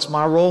 hey, what's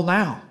my role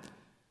now?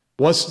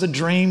 What's the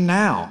dream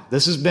now?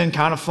 This has been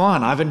kind of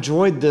fun. I've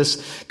enjoyed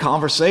this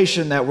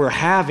conversation that we're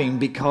having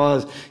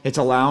because it's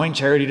allowing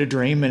Charity to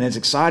dream, and it's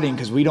exciting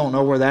because we don't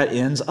know where that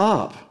ends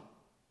up.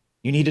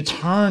 You need to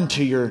turn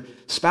to your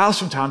spouse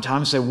from time to time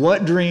and say,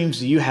 what dreams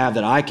do you have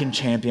that I can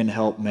champion,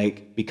 help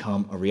make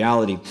become a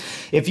reality?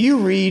 If you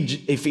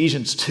read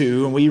Ephesians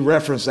 2, and we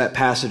reference that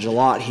passage a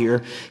lot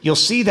here, you'll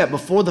see that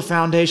before the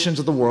foundations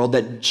of the world,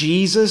 that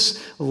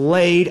Jesus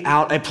laid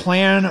out a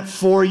plan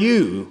for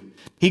you.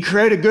 He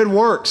created good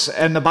works,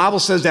 and the Bible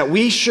says that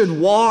we should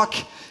walk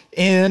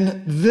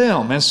in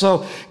them. And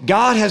so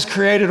God has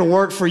created a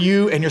work for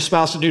you and your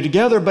spouse to do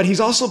together, but He's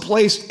also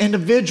placed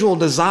individual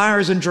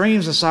desires and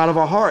dreams inside of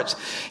our hearts.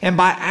 And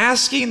by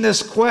asking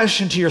this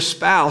question to your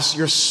spouse,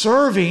 you're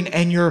serving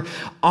and you're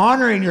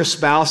honoring your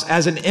spouse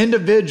as an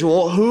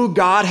individual who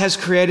God has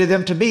created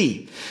them to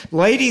be.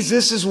 Ladies,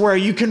 this is where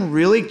you can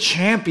really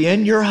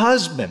champion your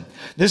husband.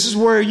 This is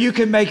where you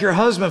can make your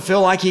husband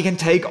feel like he can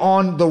take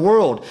on the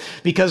world,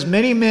 because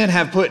many men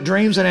have put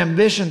dreams and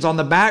ambitions on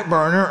the back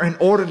burner in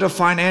order to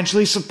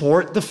financially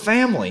support the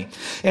family.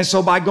 And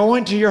so by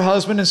going to your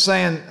husband and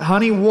saying,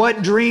 honey,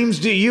 what dreams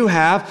do you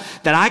have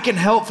that I can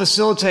help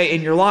facilitate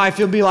in your life?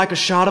 It'll be like a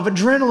shot of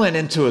adrenaline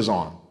into his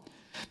arm.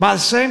 By the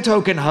same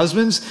token,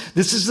 husbands,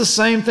 this is the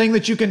same thing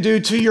that you can do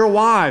to your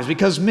wives,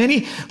 because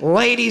many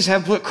ladies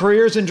have put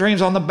careers and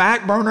dreams on the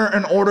back burner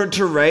in order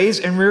to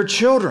raise and rear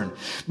children.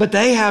 But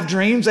they have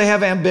dreams, they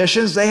have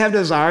ambitions, they have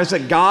desires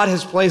that God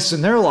has placed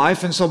in their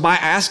life. And so by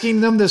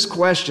asking them this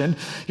question,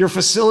 you're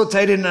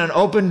facilitating an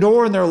open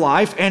door in their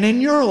life and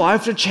in your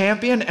life to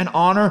champion and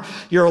honor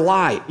your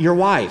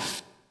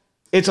wife.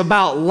 It's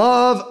about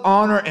love,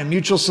 honor, and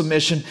mutual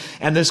submission.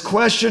 And this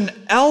question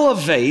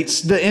elevates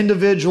the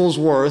individual's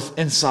worth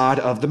inside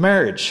of the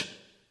marriage.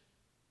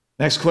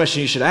 Next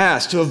question you should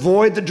ask. To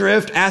avoid the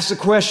drift, ask the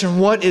question,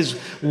 what is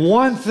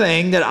one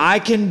thing that I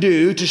can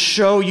do to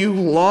show you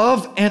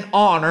love and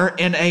honor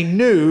in a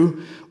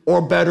new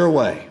or better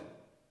way?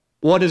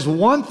 What is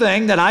one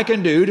thing that I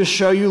can do to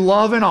show you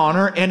love and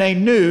honor in a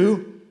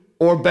new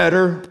or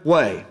better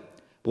way?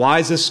 Why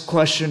is this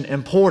question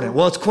important?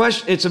 Well,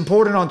 it's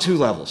important on two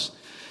levels.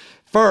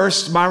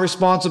 First, my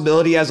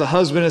responsibility as a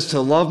husband is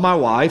to love my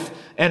wife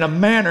in a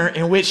manner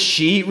in which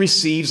she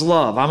receives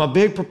love. I'm a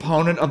big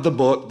proponent of the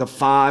book, The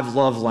 5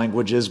 Love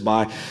Languages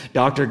by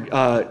Dr.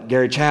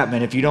 Gary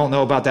Chapman. If you don't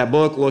know about that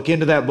book, look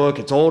into that book.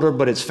 It's older,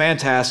 but it's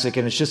fantastic,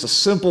 and it's just a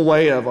simple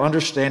way of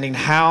understanding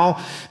how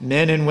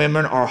men and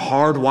women are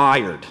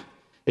hardwired.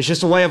 It's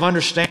just a way of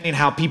understanding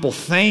how people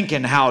think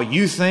and how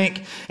you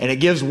think, and it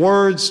gives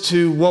words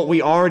to what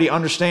we already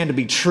understand to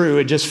be true.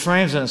 It just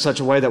frames it in such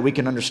a way that we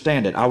can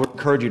understand it. I would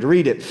encourage you to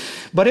read it.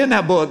 But in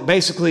that book,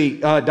 basically,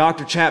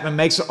 Dr. Chapman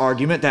makes the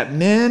argument that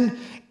men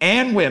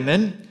and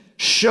women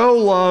show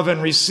love and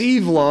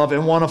receive love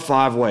in one of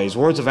 5 ways: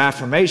 words of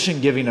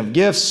affirmation, giving of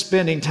gifts,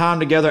 spending time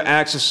together,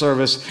 acts of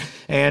service,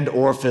 and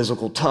or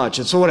physical touch.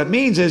 And so what it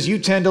means is you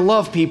tend to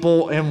love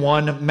people in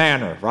one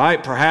manner,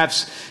 right?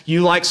 Perhaps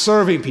you like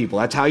serving people.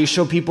 That's how you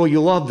show people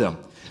you love them.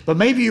 But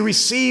maybe you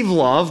receive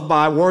love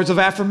by words of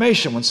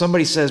affirmation. When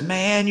somebody says,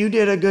 man, you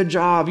did a good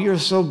job. You are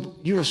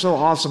so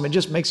awesome. It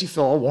just makes you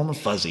feel all warm and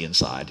fuzzy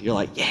inside. You're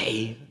like,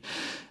 yay,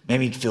 made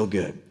me feel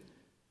good.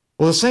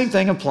 Well, the same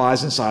thing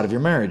applies inside of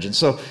your marriage. And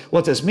so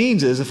what this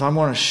means is if I'm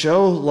going to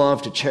show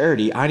love to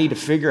Charity, I need to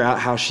figure out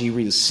how she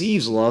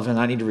receives love, and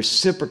I need to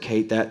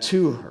reciprocate that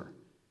to her.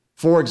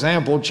 For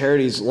example,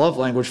 Charity's love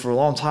language for a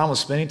long time was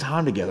spending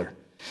time together.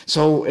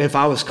 So if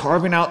I was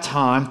carving out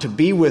time to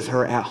be with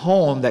her at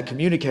home that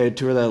communicated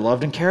to her that I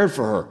loved and cared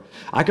for her,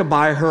 I could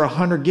buy her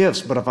 100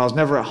 gifts, but if I was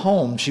never at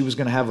home, she was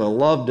going to have a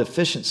love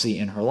deficiency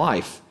in her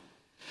life.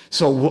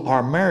 So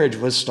our marriage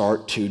would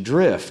start to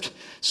drift.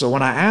 So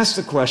when I ask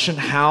the question,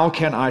 how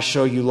can I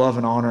show you love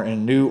and honor in a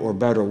new or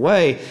better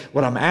way,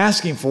 what I'm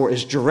asking for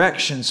is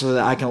direction so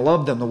that I can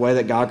love them the way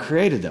that God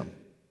created them.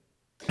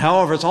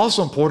 However, it's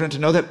also important to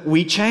know that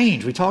we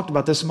change. We talked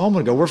about this a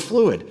moment ago. We're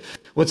fluid.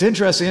 What's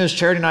interesting is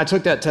Charity and I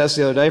took that test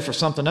the other day for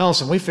something else,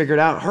 and we figured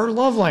out her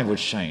love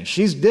language changed.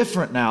 She's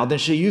different now than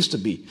she used to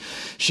be.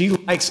 She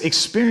likes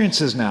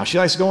experiences now. She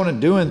likes going and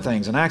doing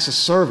things and acts of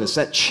service.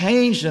 That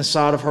changed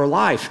inside of her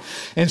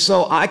life. And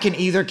so I can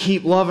either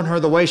keep loving her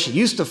the way she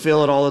used to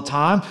feel it all the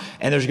time,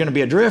 and there's going to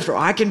be a drift, or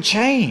I can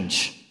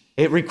change.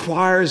 It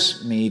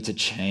requires me to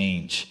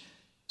change.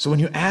 So when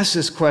you ask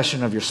this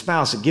question of your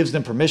spouse, it gives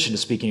them permission to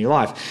speak in your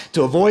life.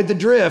 To avoid the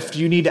drift,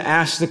 you need to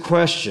ask the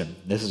question.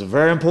 This is a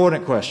very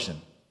important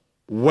question.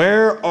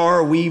 Where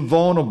are we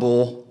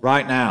vulnerable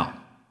right now?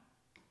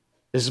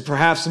 This is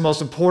perhaps the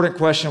most important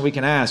question we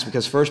can ask,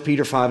 because 1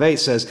 Peter 5:8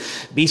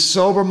 says, be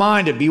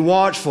sober-minded, be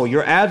watchful.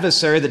 Your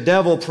adversary, the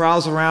devil,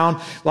 prowls around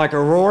like a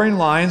roaring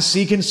lion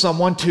seeking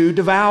someone to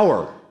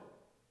devour.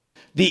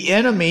 The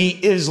enemy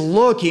is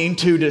looking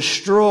to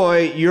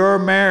destroy your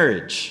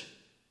marriage.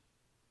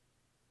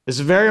 It's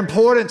very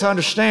important to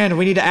understand.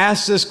 We need to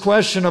ask this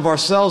question of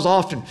ourselves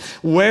often.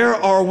 Where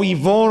are we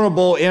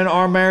vulnerable in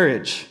our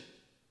marriage?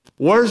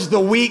 Where's the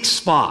weak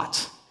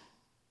spot?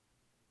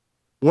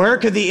 Where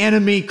could the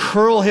enemy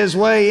curl his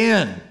way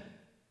in?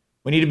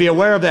 We need to be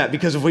aware of that,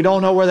 because if we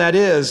don't know where that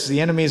is,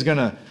 the enemy is going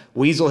to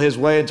weasel his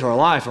way into our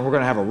life, and we're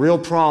going to have a real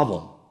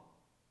problem.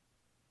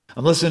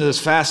 I'm listening to this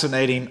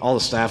fascinating, all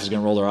the staff is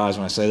going to roll their eyes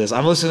when I say this.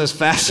 I'm listening to this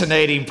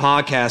fascinating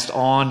podcast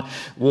on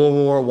World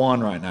War I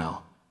right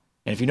now.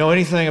 And if you know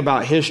anything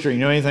about history, you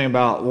know anything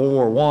about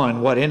World War I,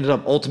 what ended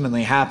up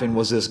ultimately happening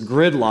was this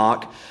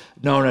gridlock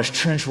known as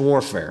trench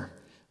warfare.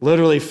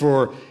 Literally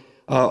for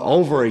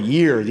over a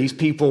year, these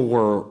people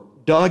were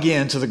dug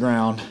into the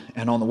ground,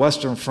 and on the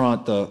Western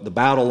Front, the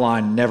battle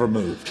line never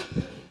moved.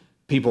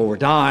 People were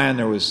dying.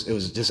 It was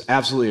just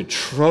absolutely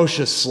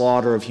atrocious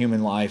slaughter of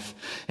human life,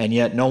 and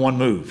yet no one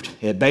moved.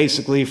 It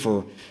basically,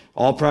 for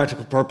all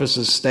practical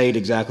purposes, stayed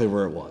exactly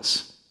where it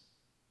was.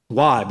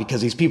 Why?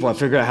 Because these people had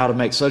figured out how to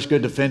make such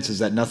good defenses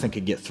that nothing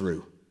could get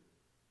through.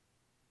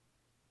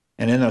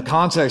 And in the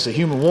context of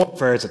human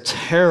warfare, it's a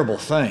terrible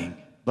thing.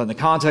 But in the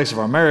context of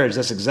our marriage,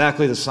 that's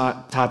exactly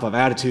the type of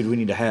attitude we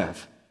need to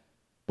have.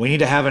 We need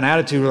to have an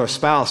attitude with our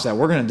spouse that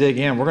we're going to dig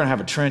in, we're going to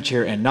have a trench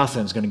here, and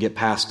nothing's going to get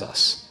past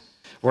us.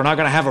 We're not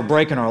going to have a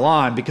break in our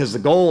line, because the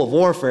goal of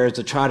warfare is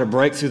to try to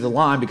break through the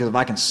line, because if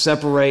I can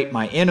separate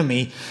my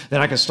enemy,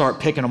 then I can start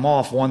picking them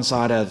off one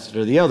side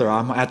after the other.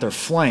 I'm at their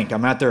flank.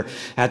 I'm at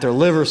their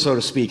liver, so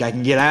to speak. I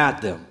can get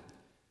at them.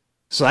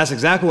 So that's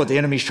exactly what the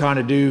enemy's trying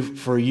to do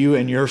for you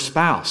and your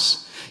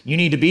spouse. You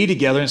need to be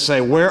together and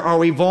say, where are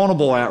we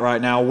vulnerable at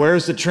right now?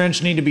 Where's the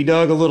trench need to be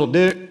dug a little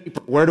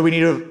deeper? Where do we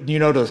need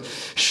to, to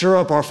shore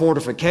up our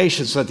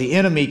fortifications so that the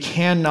enemy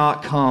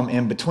cannot come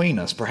in between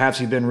us?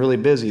 Perhaps you've been really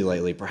busy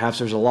lately. Perhaps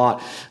there's a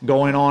lot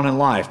going on in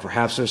life.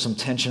 Perhaps there's some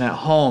tension at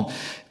home.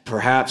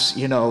 Perhaps,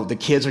 the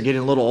kids are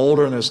getting a little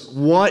older, and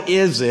what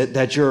is it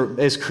that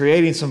is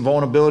creating some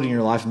vulnerability in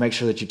your life, and make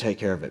sure that you take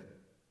care of it.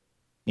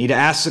 You need to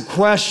ask the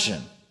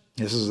question.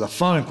 This is a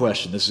fun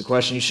question. This is a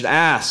question you should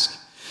ask.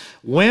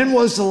 When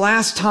was the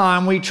last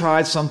time we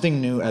tried something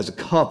new as a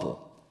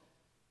couple?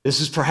 This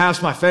is perhaps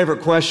my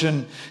favorite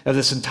question of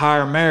this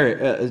entire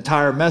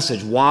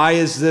message. Why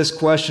is this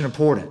question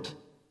important?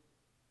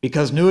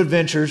 Because new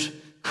adventures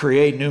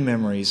create new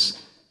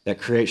memories that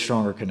create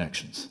stronger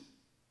connections.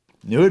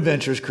 New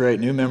adventures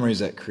create new memories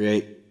that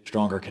create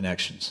stronger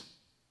connections.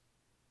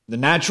 The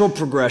natural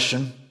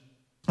progression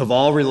of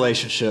all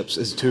relationships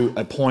is to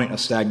a point of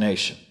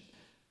stagnation.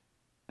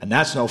 And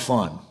that's no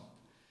fun.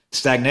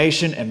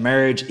 Stagnation in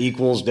marriage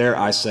equals, dare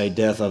I say,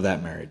 death of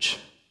that marriage.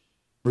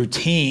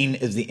 Routine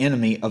is the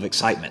enemy of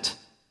excitement.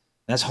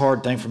 That's a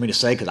hard thing for me to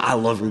say because I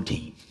love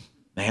routine.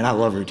 Man, I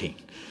love routine.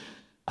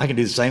 I can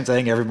do the same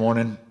thing every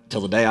morning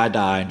till the day I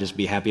die and just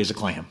be happy as a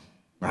clam,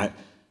 right?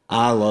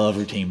 I love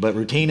routine. But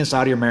routine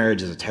inside of your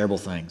marriage is a terrible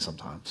thing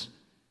sometimes.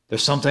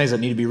 There's some things that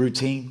need to be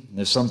routine, and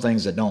there's some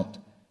things that don't.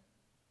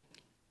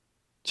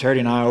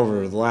 Charity and I,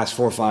 over the last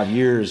 4 or 5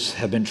 years,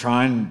 have been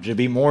trying to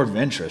be more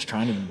adventurous,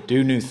 trying to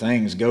do new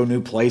things, go new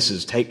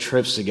places, take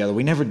trips together.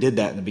 We never did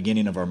that in the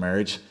beginning of our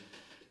marriage.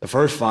 The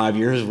first 5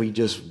 years, we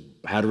just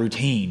had a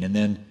routine. And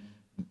then,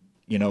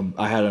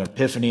 I had an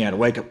epiphany, I had a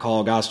wake-up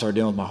call, God started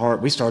dealing with my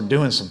heart. We started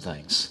doing some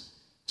things.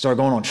 Started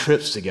going on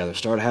trips together,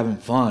 started having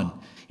fun.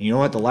 And you know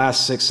what? The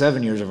last 6,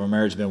 7 years of our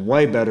marriage have been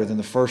way better than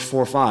the first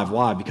 4 or 5.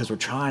 Why? Because we're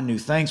trying new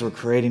things, we're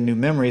creating new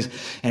memories,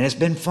 and it's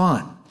been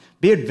fun.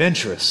 Be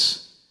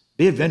adventurous.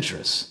 Be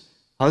adventurous.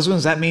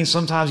 Husbands, that means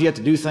sometimes you have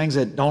to do things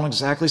that don't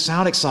exactly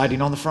sound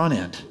exciting on the front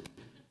end.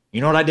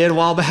 You know what I did a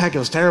while back? It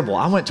was terrible.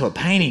 I went to a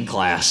painting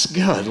class.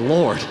 Good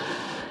Lord.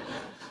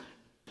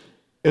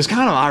 It was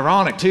kind of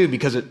ironic, too,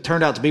 because it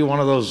turned out to be one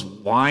of those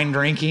wine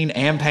drinking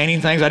and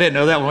painting things. I didn't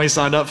know that when we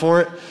signed up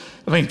for it.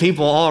 I mean,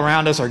 people all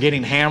around us are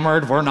getting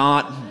hammered. We're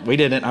not. We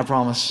didn't, I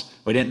promise.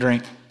 We didn't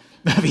drink.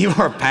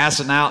 People are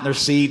passing out in their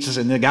seats,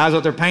 and the guys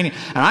out there painting.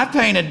 And I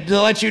painted,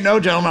 to let you know,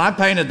 gentlemen, I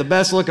painted the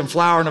best looking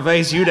flower in a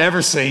vase you'd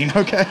ever seen,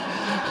 okay?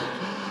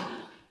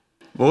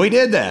 Well, we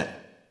did that.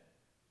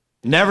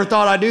 Never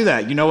thought I'd do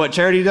that. You know what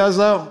Charity does,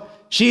 though?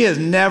 She has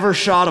never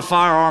shot a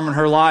firearm in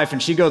her life,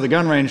 and she goes to the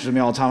gun range with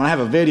me all the time. And I have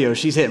a video.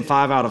 She's hitting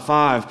 5 out of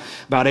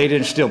 5, about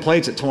 8-inch steel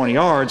plates at 20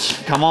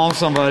 yards. Come on,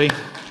 somebody.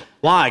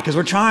 Why? Because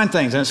we're trying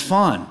things, and it's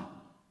fun.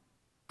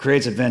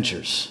 Creates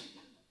adventures.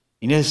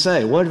 You need to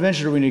say, what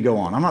adventure do we need to go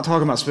on? I'm not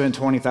talking about spending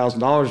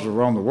 $20,000 to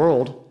roam the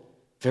world.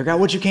 Figure out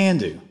what you can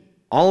do.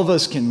 All of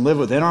us can live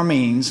within our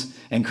means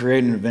and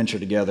create an adventure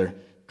together,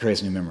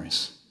 creates new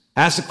memories.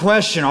 Ask the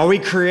question, are we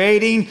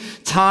creating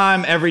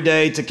time every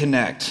day to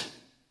connect?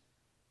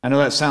 I know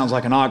that sounds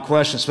like an odd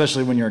question,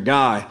 especially when you're a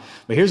guy,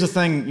 but here's the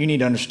thing you need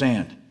to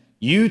understand.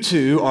 You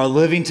two are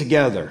living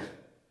together,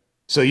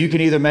 so you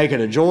can either make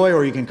it a joy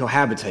or you can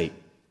cohabitate.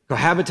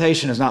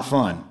 Cohabitation is not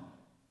fun.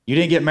 You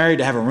didn't get married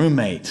to have a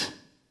roommate.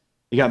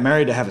 You got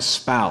married to have a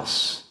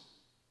spouse.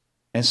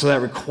 And so that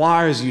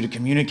requires you to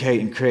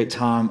communicate and create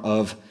time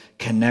of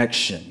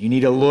connection. You need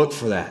to look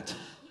for that.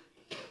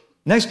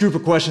 Next group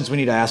of questions we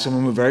need to ask, and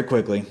we'll move very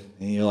quickly.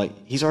 And you're like,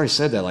 he's already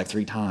said that like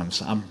 3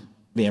 times. I'm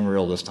being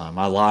real this time.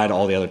 I lied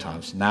all the other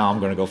times. Now I'm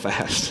going to go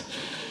fast.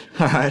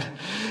 All right?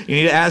 You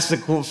need to ask the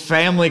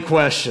family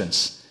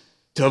questions.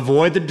 To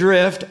avoid the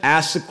drift,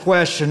 ask the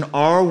question,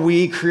 are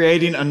we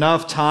creating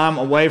enough time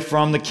away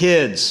from the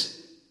kids?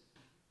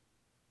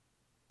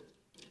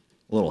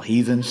 Little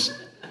heathens.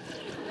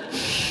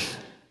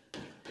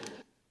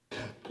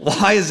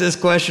 Why is this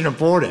question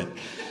important?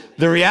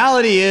 The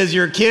reality is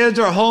your kids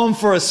are home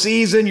for a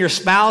season. Your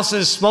spouse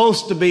is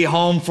supposed to be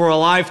home for a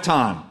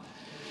lifetime.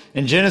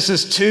 In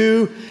Genesis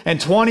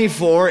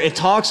 2:24, it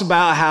talks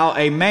about how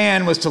a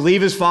man was to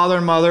leave his father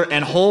and mother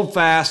and hold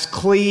fast,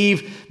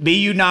 cleave, be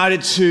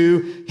united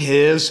to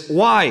his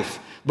wife.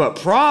 But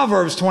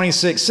Proverbs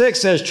 26:6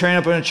 says, train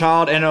up in a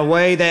child in a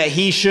way that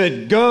he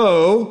should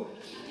go.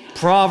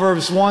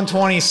 Proverbs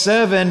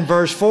 127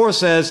 verse 4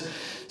 says,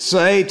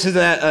 say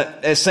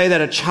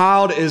that a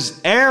child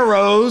is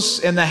arrows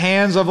in the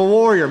hands of a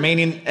warrior,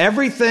 meaning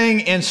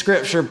everything in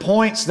Scripture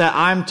points that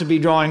I'm to be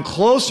drawing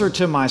closer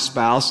to my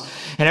spouse,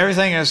 and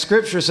everything in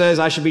Scripture says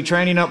I should be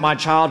training up my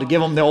child to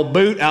give him the old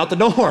boot out the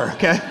door,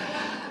 okay?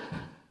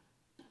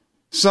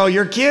 So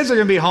your kids are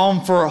going to be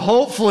home for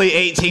hopefully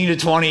 18 to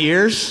 20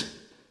 years.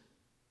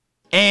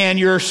 And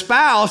your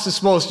spouse is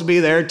supposed to be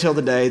there till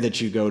the day that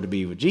you go to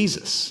be with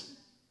Jesus.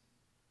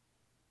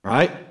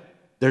 Right?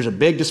 There's a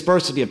big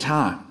dispersity of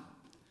time.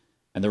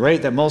 And the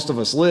rate that most of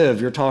us live,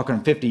 you're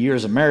talking 50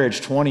 years of marriage,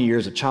 20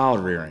 years of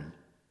child rearing.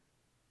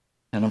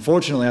 And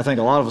unfortunately, I think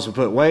a lot of us would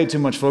put way too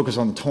much focus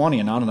on the 20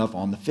 and not enough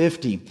on the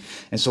 50.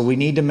 And so we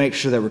need to make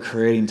sure that we're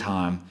creating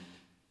time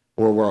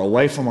where we're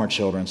away from our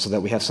children so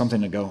that we have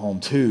something to go home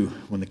to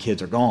when the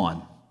kids are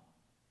gone.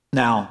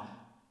 Now,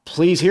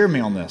 please hear me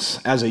on this.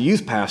 As a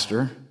youth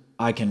pastor,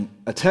 I can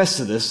attest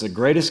to this. The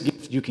greatest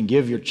gift you can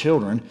give your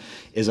children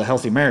is a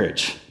healthy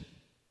marriage.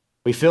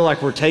 We feel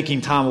like we're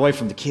taking time away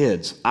from the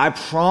kids. I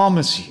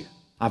promise you,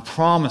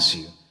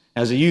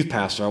 as a youth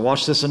pastor, I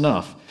watched this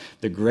enough.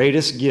 The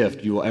greatest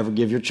gift you will ever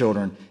give your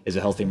children is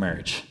a healthy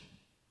marriage.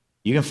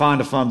 You can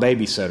find a fun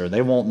babysitter.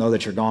 They won't know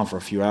that you're gone for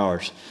a few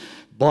hours.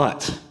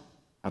 But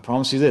I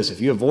promise you this, if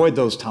you avoid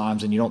those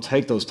times and you don't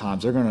take those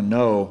times, they're going to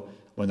know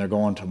when they're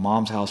going to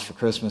mom's house for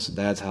Christmas and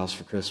dad's house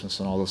for Christmas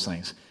and all those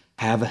things.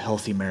 Have a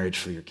healthy marriage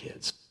for your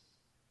kids.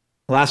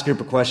 The last group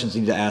of questions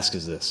you need to ask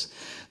is this,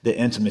 the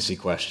intimacy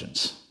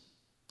questions.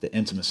 The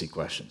intimacy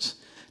questions.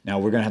 Now,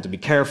 we're going to have to be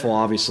careful,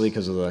 obviously,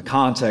 because of the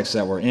context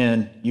that we're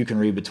in. You can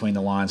read between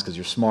the lines because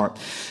you're smart.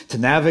 To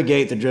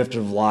navigate the drift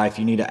of life,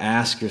 you need to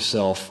ask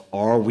yourself,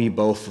 are we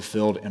both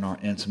fulfilled in our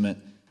intimate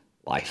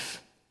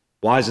life?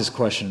 Why is this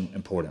question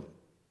important?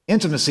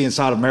 Intimacy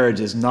inside of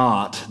marriage is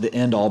not the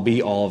end-all,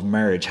 be-all of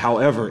marriage.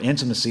 However,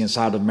 intimacy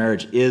inside of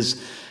marriage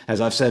is, as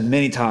I've said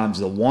many times,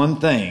 the one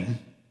thing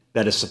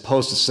that is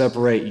supposed to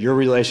separate your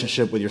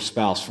relationship with your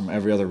spouse from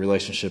every other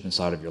relationship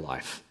inside of your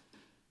life.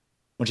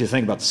 I want you to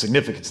think about the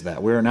significance of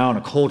that. We are now in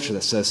a culture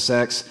that says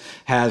sex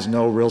has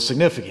no real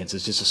significance.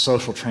 It's just a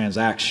social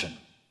transaction.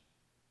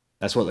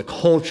 That's what the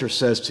culture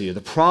says to you.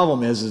 The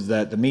problem is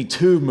that the Me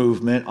Too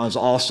movement is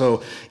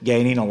also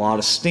gaining a lot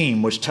of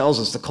steam, which tells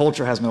us the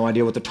culture has no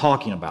idea what they're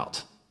talking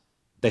about.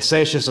 They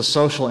say it's just a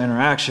social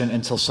interaction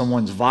until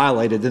someone's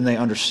violated. Then they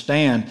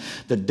understand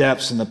the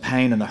depths and the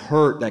pain and the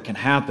hurt that can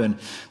happen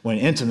when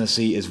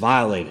intimacy is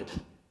violated.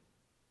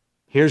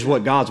 Here's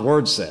what God's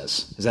word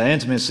says, is that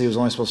intimacy was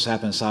only supposed to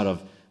happen inside of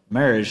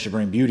marriage to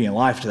bring beauty and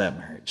life to that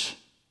marriage.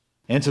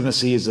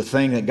 Intimacy is the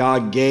thing that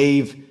God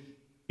gave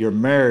your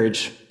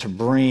marriage to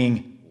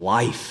bring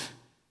life,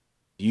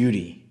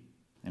 beauty,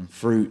 and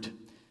fruit.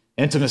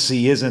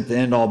 Intimacy isn't the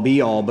end-all,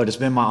 be-all, but it's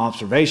been my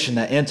observation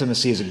that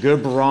intimacy is a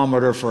good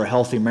barometer for a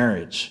healthy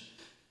marriage.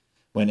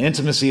 When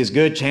intimacy is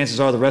good, chances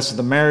are the rest of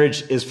the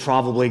marriage is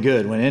probably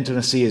good. When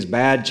intimacy is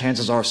bad,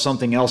 chances are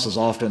something else is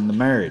often in the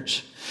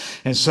marriage.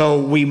 And so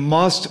we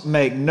must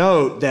make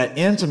note that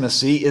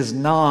intimacy is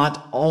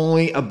not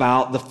only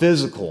about the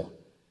physical.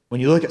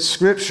 When you look at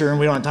Scripture, and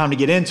we don't have time to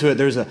get into it,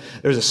 there's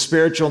a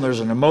spiritual and there's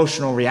an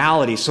emotional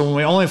reality. So when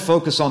we only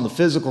focus on the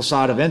physical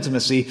side of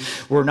intimacy,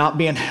 we're not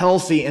being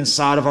healthy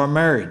inside of our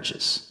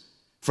marriages.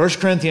 1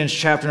 Corinthians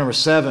chapter number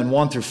 7,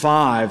 1 through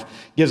 5,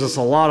 gives us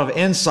a lot of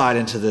insight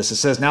into this. It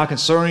says, now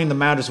concerning the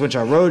matters which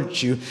I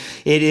wrote you,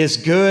 it is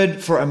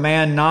good for a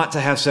man not to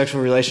have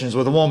sexual relations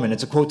with a woman.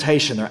 It's a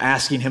quotation. They're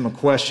asking him a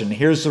question.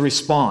 Here's the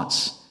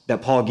response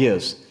that Paul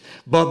gives.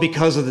 But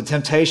because of the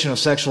temptation of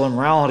sexual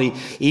immorality,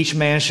 each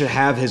man should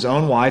have his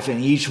own wife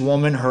and each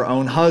woman her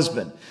own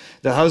husband.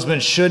 The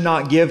husband should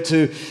give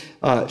to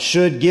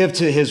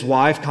his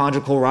wife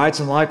conjugal rights,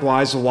 and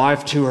likewise the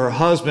wife to her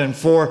husband.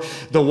 For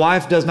the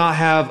wife does not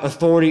have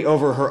authority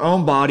over her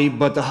own body,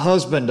 but the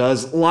husband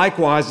does.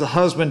 Likewise, the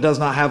husband does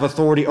not have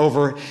authority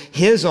over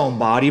his own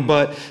body,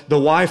 but the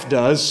wife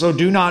does. So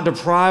do not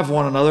deprive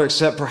one another,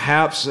 except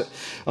perhaps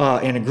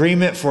in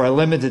agreement for a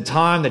limited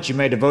time, that you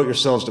may devote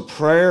yourselves to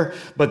prayer,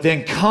 but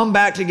then come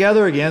back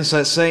together again so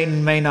that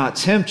Satan may not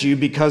tempt you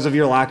because of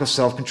your lack of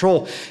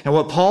self-control. And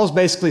what Paul's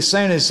basically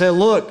saying is,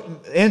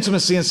 look,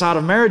 intimacy inside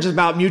of marriage is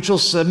about mutual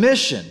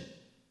submission.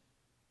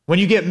 When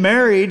you get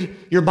married,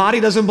 your body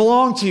doesn't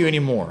belong to you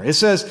anymore. It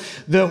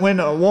says that when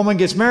a woman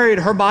gets married,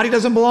 her body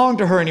doesn't belong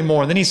to her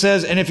anymore. And then he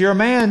says, and if you're a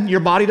man, your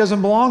body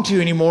doesn't belong to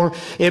you anymore.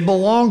 It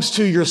belongs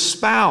to your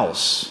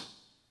spouse.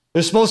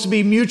 There's supposed to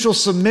be mutual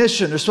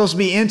submission. There's supposed to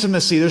be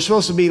intimacy. There's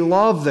supposed to be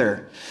love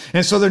there.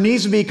 And so there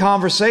needs to be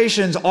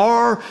conversations.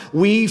 Are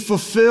we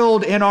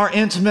fulfilled in our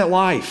intimate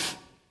life?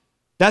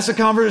 That's a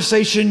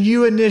conversation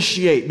you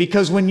initiate,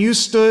 because when you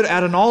stood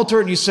at an altar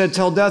and you said,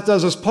 till death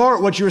does us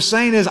part, what you were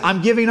saying is,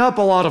 I'm giving up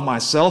a lot of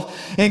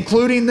myself,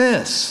 including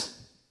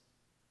this.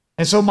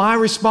 And so my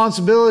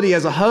responsibility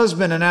as a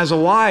husband and as a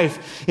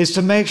wife is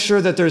to make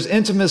sure that there's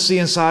intimacy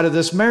inside of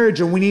this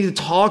marriage, and we need to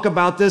talk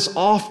about this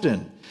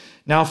often.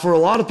 Now, for a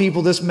lot of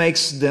people, this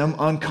makes them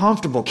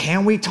uncomfortable.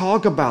 Can we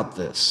talk about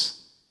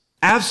this?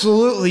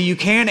 Absolutely, you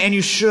can and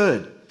you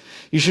should.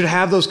 You should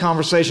have those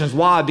conversations.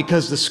 Why?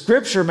 Because the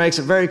Scripture makes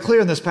it very clear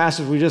in this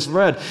passage we just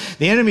read.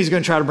 The enemy is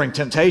going to try to bring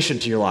temptation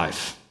to your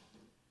life.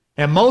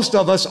 And most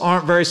of us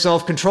aren't very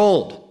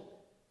self-controlled.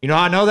 You know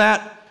how I know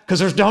that? Because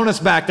there's donuts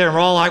back there and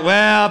we're all like,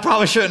 well, I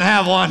probably shouldn't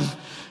have one.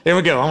 Here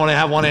we go. I'm going to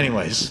have one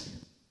anyways.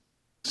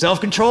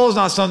 Self-control is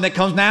not something that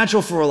comes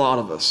natural for a lot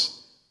of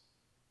us.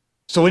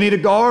 So we need to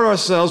guard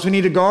ourselves. We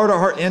need to guard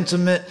our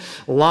intimate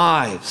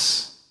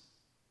lives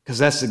because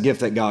that's the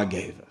gift that God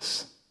gave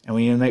us. And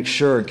we need to make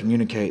sure and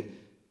communicate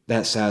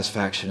that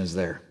satisfaction is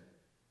there.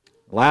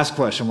 The last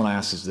question I want to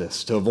ask is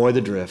this. To avoid the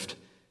drift,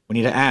 we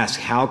need to ask,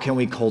 how can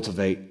we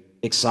cultivate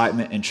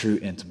excitement and true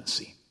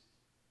intimacy?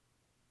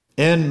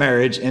 In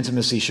marriage,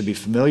 intimacy should be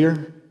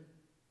familiar,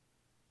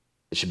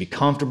 it should be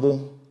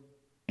comfortable,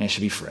 and it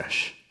should be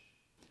fresh.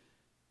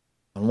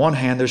 On one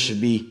hand, there should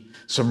be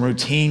some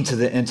routine to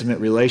the intimate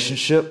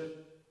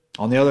relationship.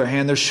 On the other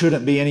hand, there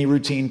shouldn't be any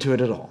routine to it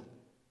at all.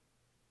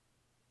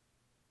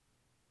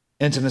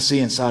 Intimacy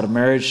inside of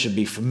marriage should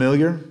be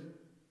familiar.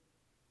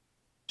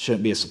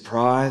 Shouldn't be a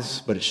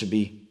surprise, but it should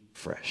be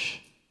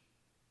fresh.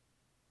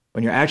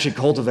 When you're actually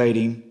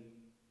cultivating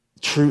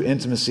true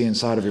intimacy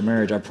inside of your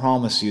marriage, I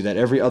promise you that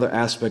every other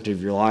aspect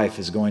of your life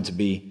is going to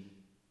be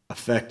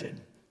affected.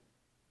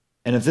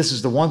 And if this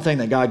is the one thing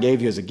that God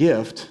gave you as a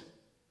gift,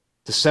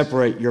 to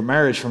separate your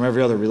marriage from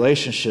every other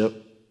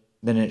relationship,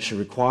 then it should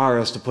require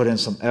us to put in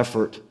some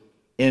effort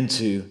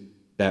into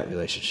that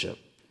relationship.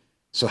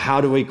 So how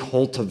do we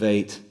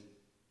cultivate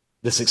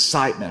this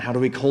excitement? How do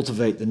we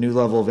cultivate the new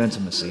level of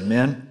intimacy?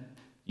 Men,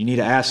 you need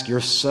to ask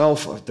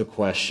yourself the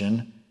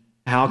question,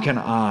 how can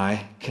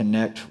I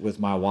connect with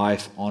my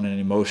wife on an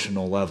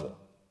emotional level?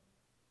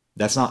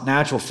 That's not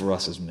natural for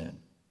us as men,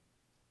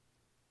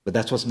 but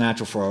that's what's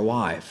natural for our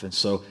wife. And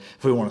so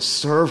if we want to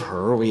serve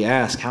her, we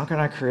ask, how can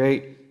I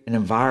create an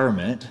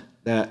environment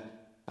that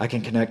I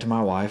can connect to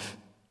my wife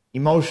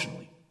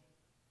emotionally?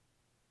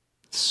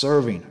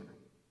 Serving her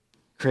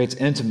creates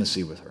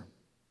intimacy with her.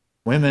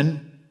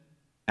 Women,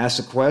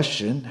 ask the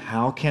question,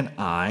 how can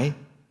I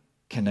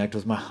connect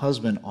with my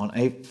husband on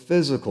a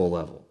physical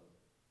level?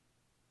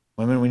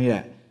 Women,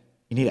 you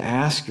need to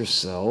ask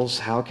yourselves,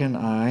 how can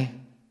I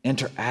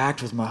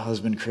interact with my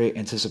husband, create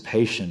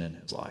anticipation in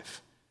his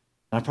life?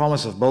 And I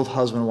promise if both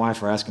husband and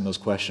wife are asking those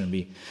questions,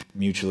 be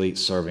mutually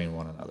serving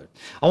one another.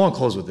 I want to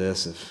close with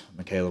this if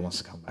Michaela wants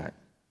to come back.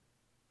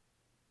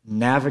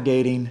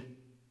 Navigating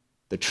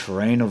the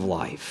terrain of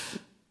life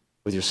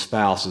with your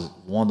spouse is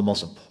one of the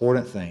most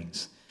important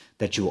things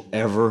that you will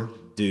ever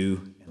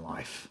do in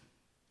life.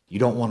 You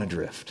don't want to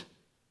drift.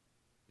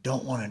 You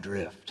don't want to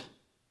drift.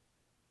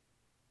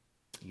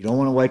 You don't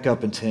want to wake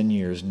up in 10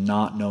 years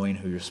not knowing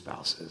who your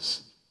spouse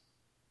is.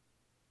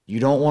 You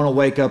don't want to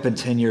wake up in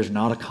 10 years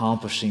not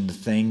accomplishing the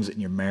things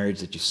in your marriage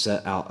that you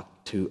set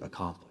out to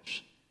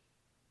accomplish.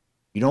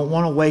 You don't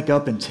want to wake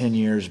up in 10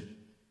 years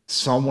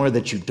somewhere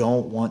that you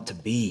don't want to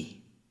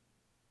be.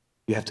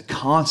 You have to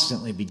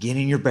constantly be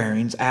getting your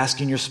bearings,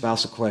 asking your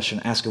spouse a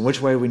question, asking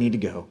which way we need to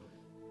go,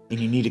 and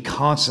you need to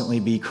constantly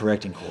be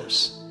correcting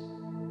course.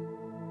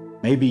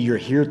 Maybe you're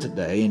here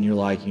today and you're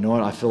like, you know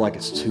what, I feel like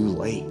it's too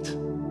late.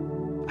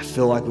 I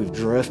feel like we've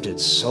drifted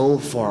so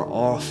far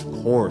off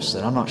course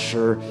that I'm not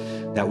sure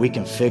that we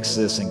can fix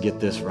this and get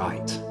this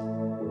right.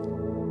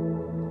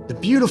 The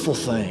beautiful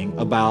thing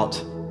about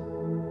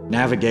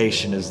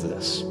navigation is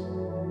this.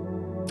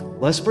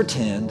 Let's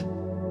pretend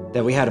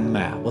that we had a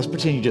map. Let's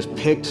pretend you just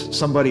picked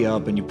somebody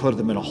up and you put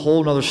them in a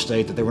whole other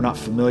state that they were not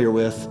familiar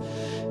with,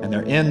 and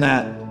they're in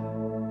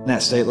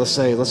that state.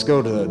 Let's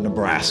go to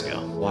Nebraska.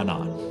 Why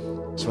not?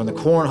 So in the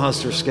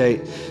Cornhusker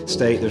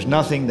state, there's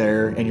nothing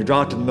there, and you're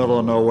dropped in the middle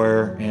of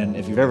nowhere, and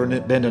if you've ever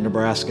been to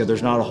Nebraska,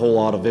 there's not a whole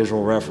lot of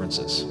visual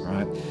references,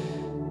 right?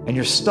 And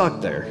you're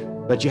stuck there,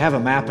 but you have a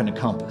map and a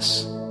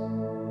compass.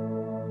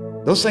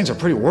 Those things are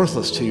pretty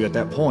worthless to you at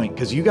that point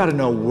because you got to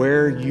know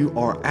where you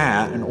are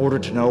at in order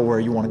to know where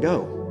you want to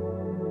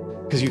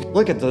go. Because you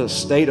look at the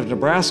state of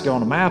Nebraska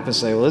on a map and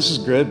say, well, this is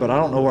good, but I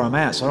don't know where I'm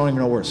at, so I don't even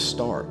know where to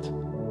start.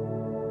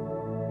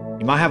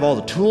 You might have all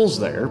the tools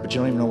there, but you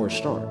don't even know where to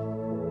start.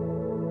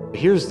 But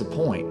here's the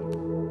point.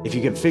 If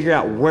you can figure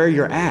out where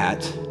you're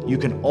at, you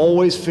can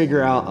always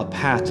figure out a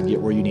path to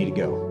get where you need to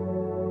go.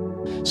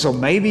 So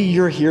maybe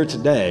you're here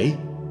today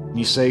and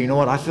you say, you know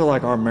what, I feel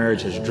like our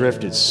marriage has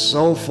drifted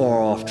so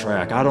far off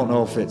track, I don't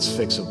know if it's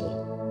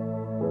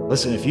fixable.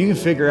 Listen, if you can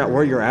figure out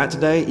where you're at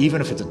today, even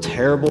if it's a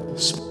terrible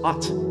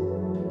spot,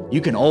 you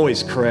can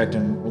always correct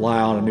and rely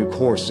on a new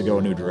course to go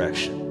a new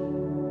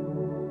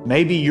direction.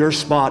 Maybe your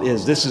spot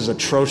is, this is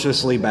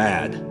atrociously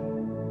bad.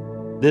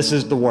 This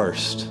is the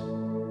worst.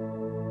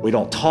 We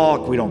don't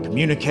talk, we don't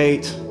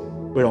communicate,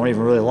 we don't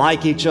even really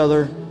like each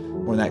other.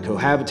 We're in that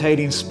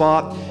cohabitating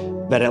spot,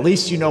 but at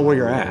least you know where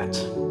you're at.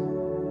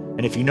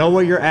 And if you know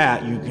where you're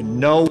at, you can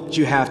know what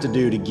you have to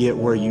do to get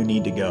where you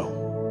need to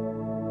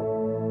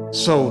go.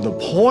 So the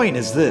point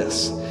is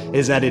this,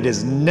 is that it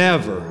is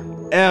never,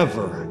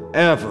 ever,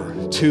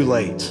 ever too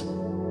late.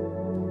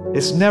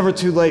 It's never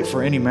too late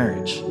for any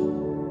marriage.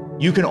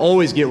 You can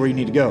always get where you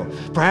need to go.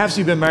 Perhaps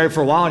you've been married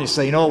for a while and you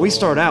say, you know what, we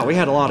started out, we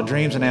had a lot of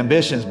dreams and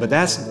ambitions, but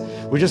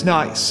we're just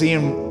not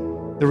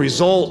seeing the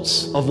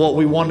results of what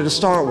we wanted to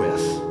start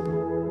with.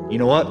 You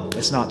know what?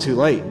 It's not too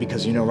late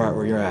because you know right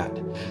where you're at.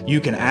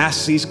 You can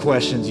ask these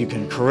questions, you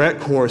can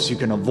correct course, you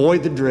can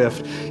avoid the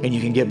drift, and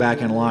you can get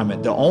back in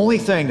alignment. The only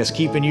thing that's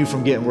keeping you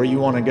from getting where you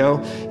want to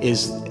go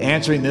is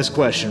answering this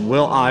question,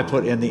 will I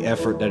put in the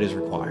effort that is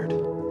required?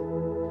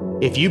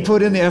 If you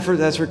put in the effort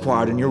that's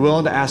required and you're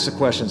willing to ask the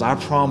questions, I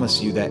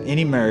promise you that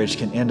any marriage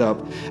can end up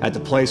at the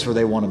place where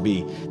they want to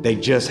be. They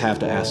just have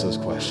to ask those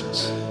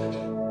questions.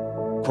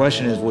 The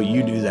question is, will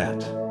you do that?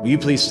 Will you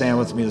please stand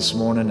with me this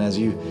morning? As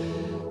you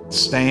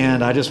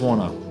stand, I just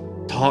want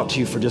to talk to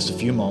you for just a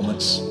few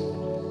moments.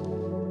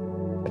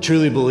 I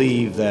truly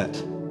believe that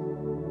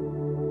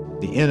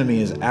the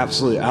enemy is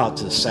absolutely out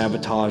to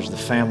sabotage the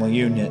family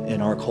unit in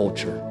our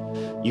culture.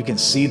 You can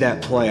see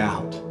that play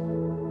out.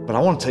 But I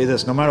want to tell you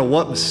this, no matter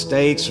what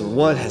mistakes or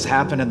what has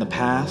happened in the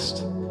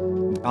past,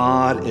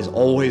 God is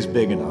always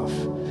big enough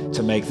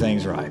to make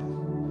things right.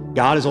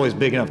 God is always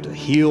big enough to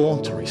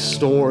heal, to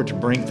restore, to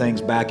bring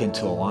things back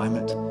into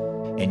alignment.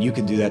 And you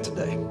can do that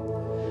today.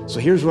 So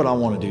here's what I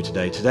want to do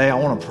today. Today, I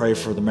want to pray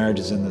for the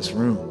marriages in this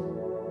room.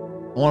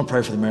 I want to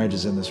pray for the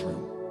marriages in this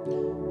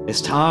room.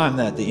 It's time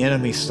that the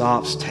enemy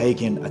stops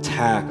taking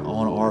attack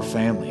on our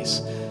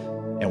families.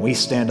 And we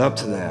stand up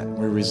to that,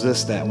 we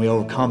resist that, and we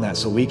overcome that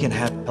so we can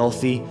have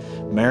healthy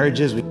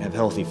marriages, we can have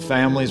healthy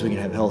families, we can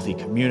have healthy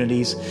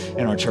communities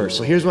in our church.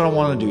 So here's what I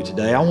want to do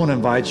today. I want to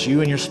invite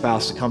you and your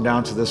spouse to come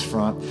down to this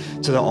front,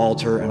 to the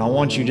altar, and I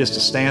want you just to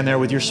stand there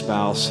with your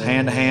spouse,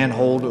 hand to hand,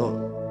 hold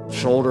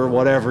shoulder,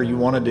 whatever you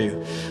want to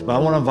do. But I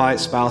want to invite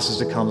spouses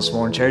to come this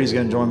morning. Charity's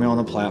going to join me on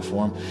the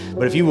platform.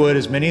 But if you would,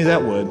 as many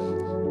that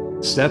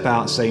would, step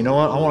out and say, you know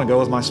what, I want to go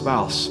with my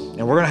spouse.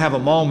 And we're going to have a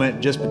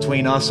moment just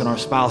between us and our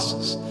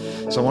spouses.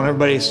 So I want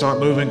everybody to start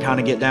moving, kind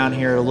of get down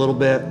here a little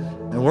bit.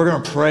 And we're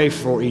going to pray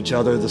for each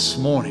other this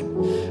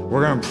morning.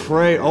 We're going to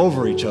pray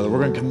over each other. We're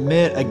going to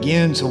commit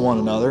again to one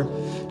another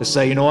to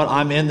say, you know what,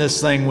 I'm in this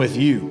thing with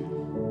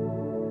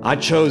you. I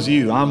chose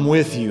you. I'm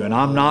with you, and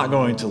I'm not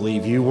going to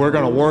leave you. We're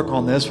going to work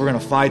on this. We're going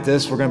to fight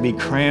this. We're going to be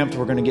cramped.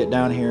 We're going to get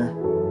down here.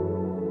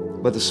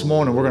 But this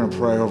morning, we're going to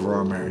pray over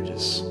our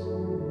marriages.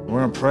 We're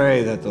going to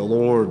pray that the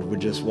Lord would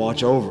just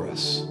watch over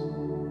us.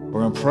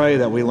 We're going to pray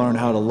that we learn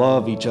how to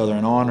love each other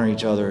and honor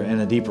each other in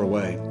a deeper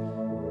way.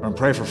 We're going to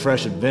pray for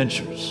fresh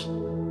adventures.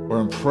 We're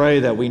going to pray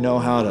that we know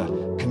how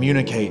to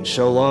communicate and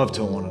show love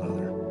to one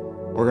another.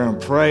 We're going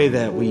to pray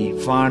that we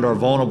find our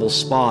vulnerable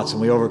spots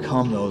and we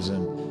overcome those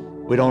and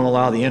we don't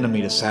allow the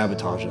enemy to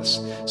sabotage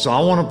us. So I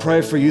want to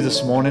pray for you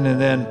this morning,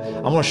 and then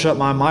I'm going to shut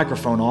my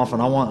microphone off,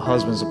 and I want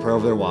husbands to pray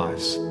over their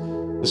wives.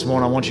 This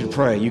morning, I want you to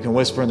pray. You can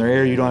whisper in their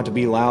ear. You don't have to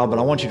be loud, but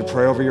I want you to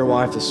pray over your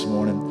wife this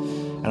morning.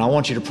 And I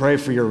want you to pray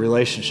for your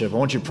relationship. I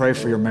want you to pray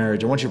for your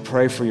marriage. I want you to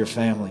pray for your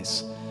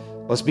families.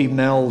 Let's be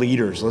male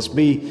leaders. Let's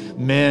be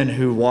men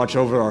who watch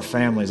over our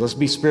families. Let's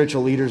be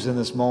spiritual leaders in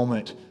this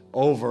moment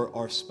over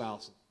our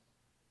spouses.